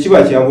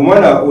 Ekiba kyangu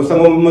omwana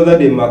osanga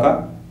muzadde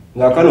maka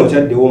ng'akana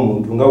okyaddewo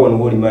omuntu nga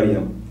wano woli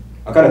Mariam.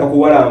 Akana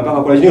kakuwalamba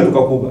kakola kino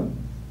tukakuba.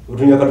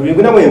 Otunya katuli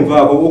na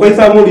mwenvaako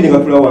okayisa mulire nga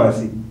tula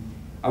wansi.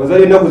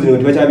 Abazali ennaku zino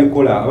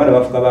tibakyabikola abaana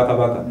bafuka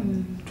bakabaka.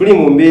 Tuli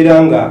mu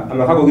mbeera nga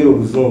amaka gogera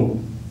oluzungu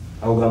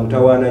awo ga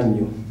mutawaana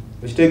nnyo.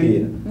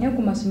 Okitegeera? Nnyo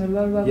ku masomero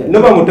balwa.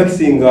 Noba mu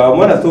taxi nga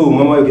omwana so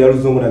mama yogera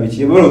luzungu na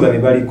biki balooza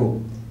bebaliko.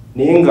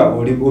 Naye nga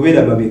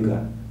obeera mabega.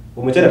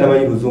 Omukyala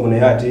tamanyi luzungu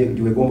naye ate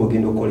giwegomba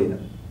ogenda okukolera.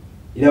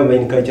 Era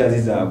bamanyi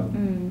cultures zaabwe.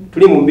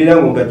 Tuli mu mbeera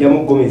nga omuntu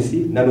ajjamu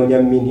gomesi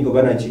nanoonya mini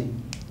oba naki.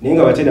 Naye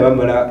nga bakyala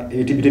bamala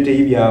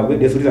ebiteeteeyi byabwe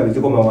n'ensuuliza bwe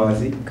zikoma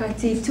wansi.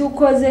 Kati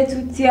tukoze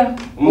tutya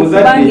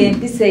Muzadde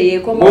empisa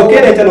yeekoma.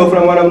 Okereeta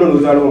n'ofuna mwana muno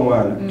n'ozaala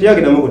omwana.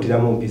 Tuyagenda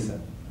mukutiramu mpisa.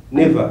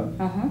 Never.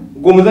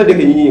 Gwe omuzadde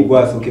kennyini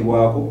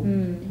gwasookebwako.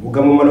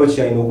 Ogamba omwana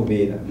okyalina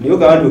okubeera. Naye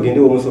ogamba nti ogende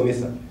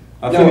omusomesa.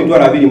 Afuna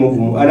emitwalo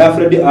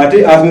 21.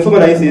 Ate asoma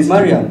naye sisi.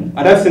 Mariam.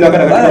 Ate afise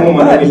n'akana katiramu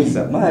omwana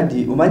w'empisa.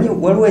 Mahadi, omanyi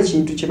waliwo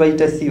ekintu kye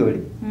bayita theory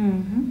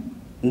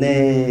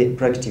ne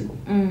practical.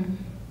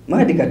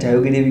 Mahadi kati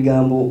ayogera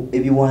ebigambo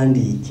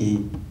ebiwandiike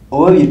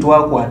oba bye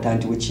twakwata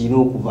nti wekiina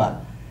okuba.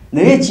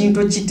 Naye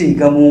ekintu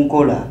kiteeka mu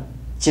nkola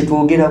kye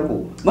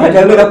twogerako. Mahadi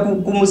ayogera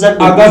ku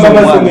muzadde agamba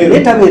amasomero.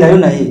 Tabeerayo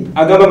naye.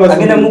 Agamba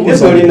amasomero.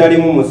 Nesoli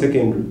nalimu mu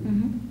secondary.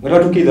 Nga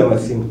twatukkiriza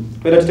amasimu.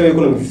 Twera tutaba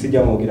economics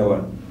sijja mwogera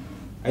wano.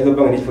 Ayinza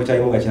okuba nga n'ekifo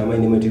kyalimu nga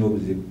kyamaanyi n'emwetera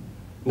obuzibu.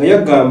 Nga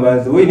yagamba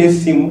nze woyina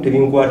essimu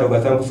tebinkwata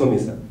ogasanga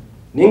kusomesa.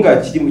 Naye nga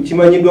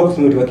kimanyiddwa ku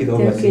ssomero tebakkirizawo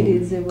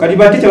masimu. Kati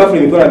bateecha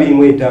bafuna emitwalo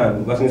 25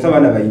 basomesa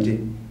abaana bayite.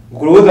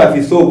 Okulowooza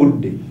afise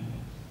obudde.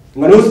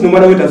 Nga n'osina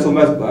omwana we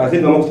tasoma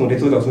ate nga okusoma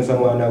tekisobola kusomesa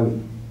mwana we.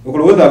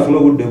 Okulowooza afuna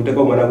obudde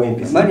buteeka omwana we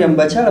empisa. Mariam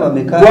bakyala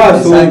bameka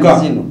Gwasooka.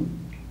 zino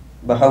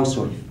ba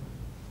housewife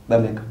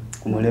bameka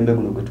ku mulembe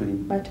guno gwe tulimu.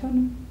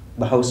 Batono.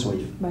 Ba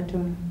housewife.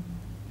 Batono.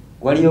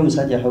 Waliyo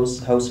omusajja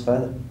house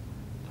father.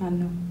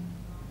 Ano.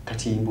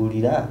 Kati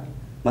mbulira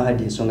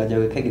Mahadi ensonga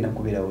gyawe kegenda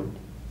kubeera wodde.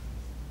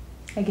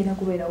 Agenda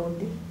kubeera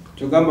wodde.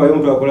 Kyogamba yo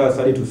omuntu akola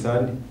Sunday to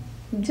Sunday.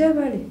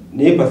 Jabale.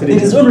 Naye percentage.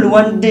 It is only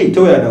one day.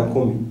 Toya na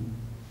 10.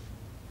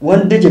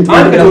 One day gye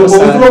Twagera twagera ku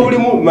Sunday.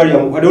 Obulimu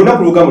Mariam, ade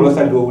olunaku lugambo lwa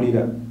Sunday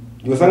owulira.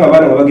 Gyosanga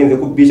abaana nga bagenze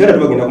ku beach ate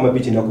tubagenda ku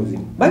mabichi ennaku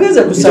zino.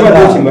 Bagenze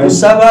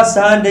kusaba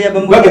Sunday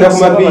abamu bagenda ku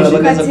mabichi.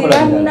 bagenze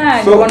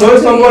kola. So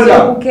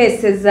tosobola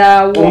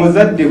okukeesezaawo.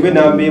 Omuzadde gwe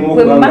nambeemu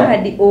Gwe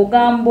Mahadi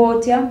ogamba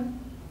otya?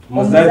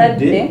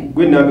 Omuzadde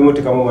gwe nambeemu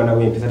tekamu omwana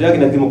w'empisa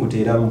tyagenda zimu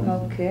kuteeramu.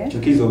 Okay.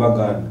 Kyokiriza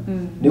obagaana.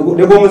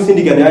 Neko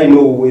omusindika naye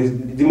alina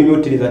zimu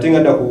byotiriza ate nga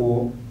dda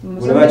ku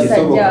olaba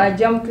kisoboka.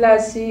 Ajja mu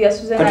klasi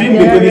yasuza kati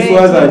bintu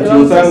ebiswaza nti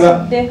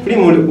osanga tuli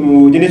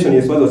mu generation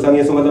eswaza osanga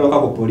ensonga z'amaka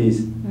ku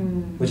poliisi.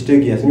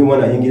 Okitegeera sinye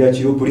omwana ayingira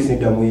kiro poliisi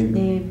neddamu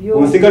ebyo.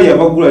 Omusikali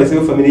yava ggula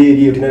aleseyo famire ye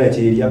eriyo tinala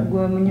kyerya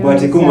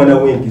bw'ateeka omwana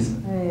w'empisa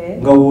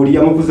nga wooli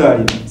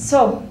yamukuzaalira.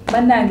 So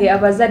bannange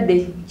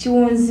abazadde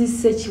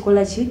kiwunzise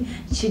kikola ki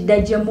kidda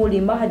gye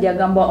muli. Mahadi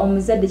agamba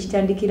omuzadde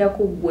kitandikira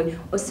ku ggwe.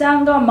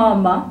 Osanga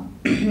mama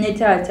ne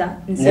taata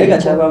naye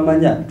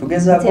gakyabamanya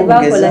tugezaako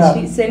okugeza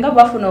senga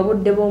bafuna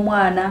obudde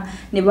bw'omwana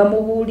ne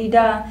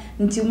bamubuulira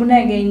nti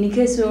munange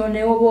nikeso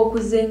ne oba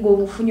okuze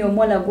ng'obufunye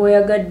omuwala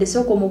gw'oyagadde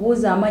sooka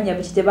omubuuza amanya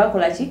biki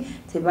tebakola ki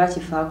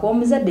tebakifaako.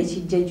 Omuzadde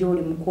kijja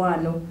gy'oli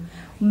mukwano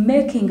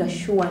making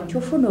sure nti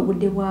ofuna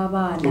obudde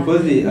bw'abaana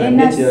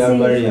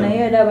naye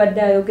era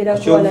abadde ayogera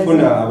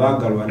kyokufuna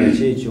abaagalwa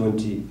nakyo ekyo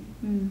nti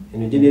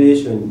eno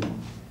generation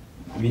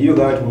biriyo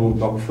gati mu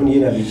bakufuni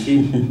na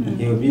biki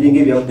eyo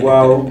biringe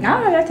byaggwawo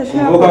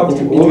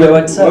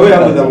oyo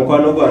yamuza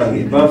mukwano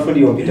gwange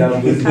banfuli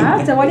ompitambuzi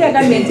hata wali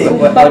agambye nti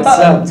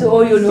baba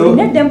oyo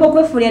nedembo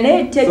kwefunira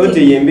naye tete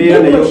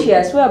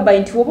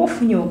nti woba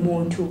ofunye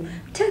omuntu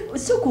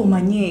sooka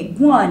omanye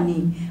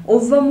gwani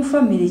ova mu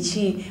famire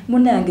ki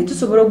munange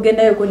tusobola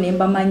okugendayoko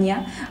nembamanya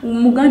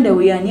muganda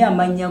we yani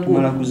amanya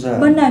go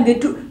banange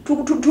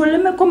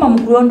tulemekoma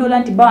mu kulondola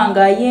nti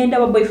banga ayenda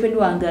ba boyfriend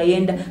wange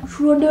ayenda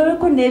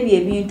tulondoleko n'ebyo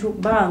ebintu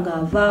banga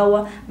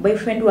avaawa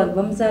boyfriend wange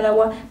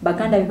bamuzaalawa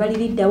baganda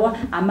bebaliriddawa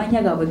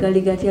amanya gaabwe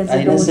gali gatya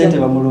alina sente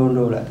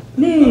bamulondola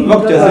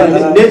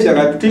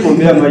nekyaka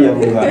tutimumbera Mariam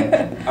nga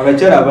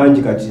abakyala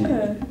abangi kati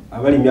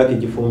abali myaka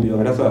egifumbiro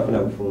nga tasobola kufuna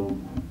bufumbo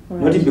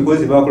not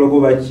because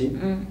bakologo baki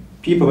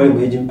people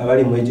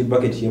abali mu age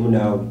bracket yemu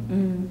naawe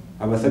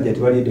abasajja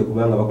tebalidde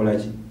kubanga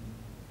bakolaki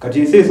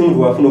kati nsi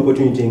ezimu wafuna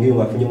opportunity ngeyo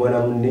ngafunye mwana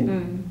munne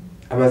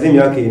amaze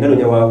emyaka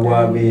enanonya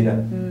wabeera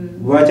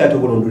lwaki ate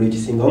okulondola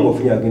ekisinga nga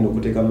ofunye agenda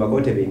okuteeka mu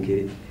makote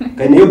benkere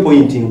kati nayo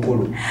point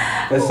nkulu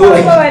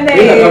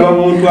kaba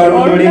muntu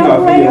alondole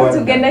nga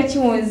tugenda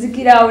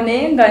kiwunzikirawo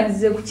naye nga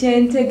nze ku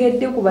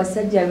kyentegedde ku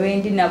basajja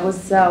bendi nabo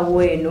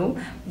ssaawa eno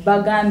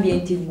bagambye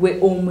nti gwe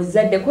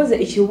omuzadde koze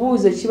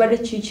ekibuuzo kibadde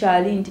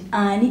kikyali nti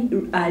ani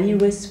ali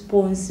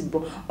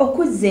responsible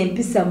okuzza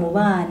empisa mu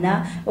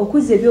baana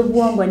okuzza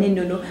ebyobuwangwa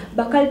n'ennono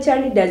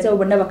baculture leaders abo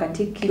bonna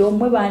bakatikkiro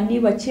omwe bandi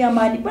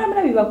bachairman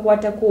bonna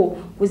bibakwatako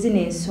ku zino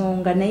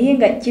ensonga naye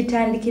nga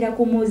kitandikira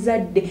ku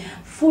muzadde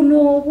funa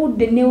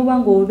obudde ne oba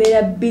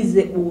ng'obeera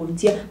bize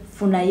otya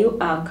funayo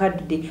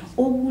akadde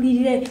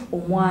obulirire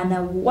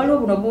omwana wo waliwo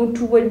buno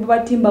buntu bwe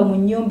batimba mu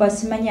nnyumba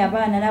simanyi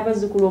abaana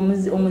n'abazzukulu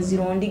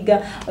omuziro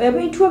ndiga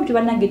ebintu ebyo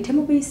bannange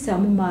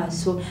temubiyisaamu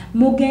maaso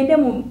mugende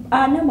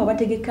namwe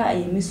abategeka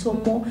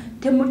emisomo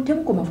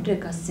temukoma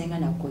kutereka ssenga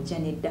nakojja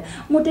nedda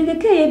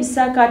mutegekeyo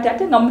ebisaakaate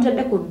ate nga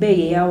mutadde ku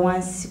bbeeyi eya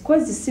wansi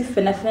kozi si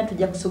ffena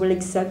tujja kusobola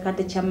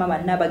ekisaakaate kya mama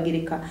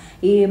n'abagereka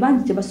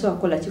bangi tebasobola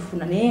kukola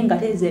kifuna naye nga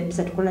teeza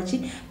empisa tukola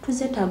ki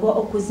tuzeetaaga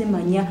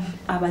okuzimanya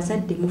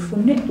abazadde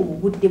mufune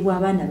obudde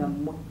bw'abaana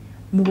bammwe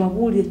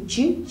mubabuulire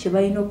ki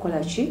kyebalina okukola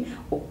ki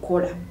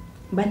okukola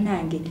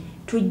bannange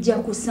tujja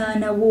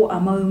kusaanawo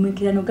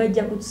amawumikirano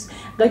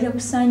gajja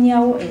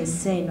kusaanyaawo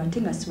ensi eno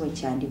ate nga siwe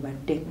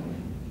kyandibadde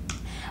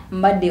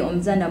mbadde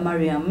omuzaana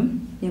Mariam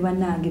ne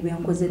bannange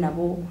benkoze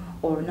nabo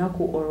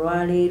olunaku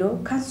olwaleero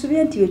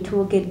kansubye nti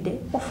byetwogedde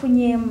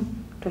ofunyeemu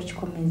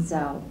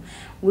tokikomezaawo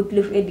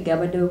Wycliffe Edgar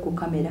abaddewo ku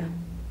kamera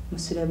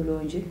musule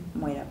bulungi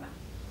mweraba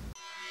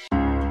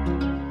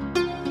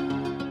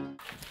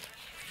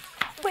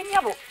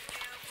bwenyabo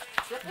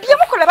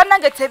byemukola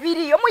bannange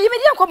tebiriyo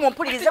muyimirire nko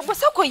mumpulirize gwe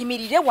sooka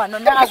oyimirire wano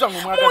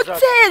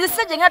muteeze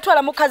sajja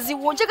ngatwala mukazi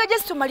wo njega gye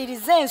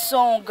situmalirize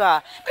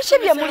ensonga biki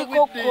bye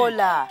muliko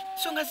okukola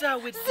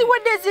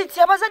ziwadde ziti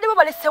abazadde bo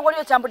balese wali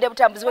otambudde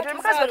butambuzi bwe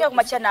mukazi wakera ku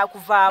makya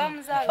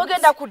n'akuvaamu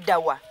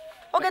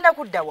ogenda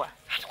kuddawa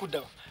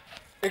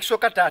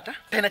ekisooka taata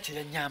talina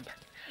kyeyanyamba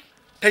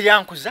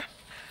teyankuza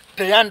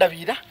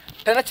teyandabira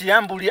talina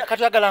kyeyambulira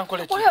kati oyagala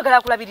nkole ki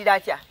oyagala kulabirira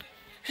atya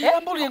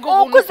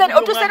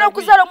otusana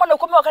okuzaala omwana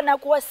okomewa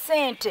nakuwa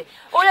ssente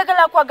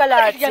oyagala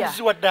kwagala atya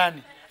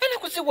ziwaddani ene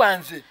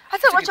kuziwanze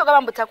ate lwaki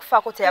ogamba mbu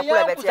takufaako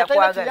teyakulaba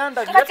teyakwagala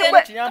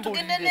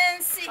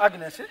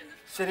Agnes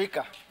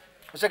Serika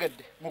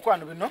osegedde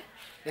mukwano bino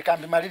leka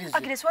mbimalirize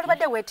Agnes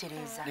walibadde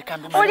weetereza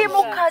oli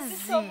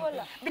mukazi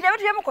bino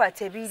ebintu byemukola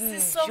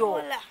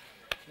tebiriiyo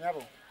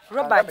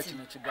Robert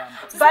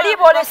bali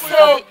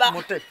bolese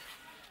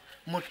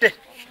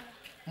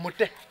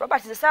mute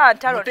Robert zesa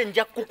ntalo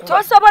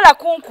tosobola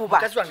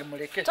kunkuba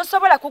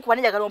tosobola kunkuba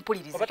njagala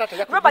ompulirize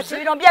Robert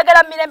bino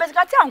mbyagala mirembe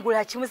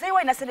zikatangula kimuzeyi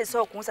waina sente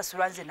so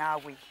kunsasula nze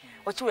naawe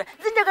okiwula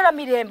zinjagala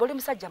mirembe oli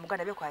musajja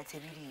muganda bye kwa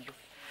tebiriyo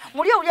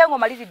muli olyango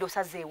malirido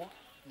osazeewo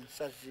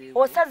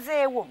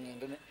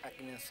ndone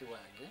Agnes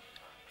wange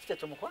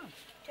kikyo mukwano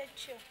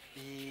kyo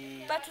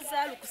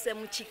batuzalukuse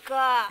mu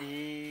kika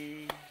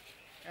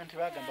anti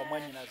bagamba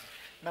mwanyinazi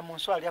na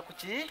munswali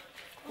akuki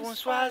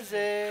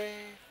kunswaze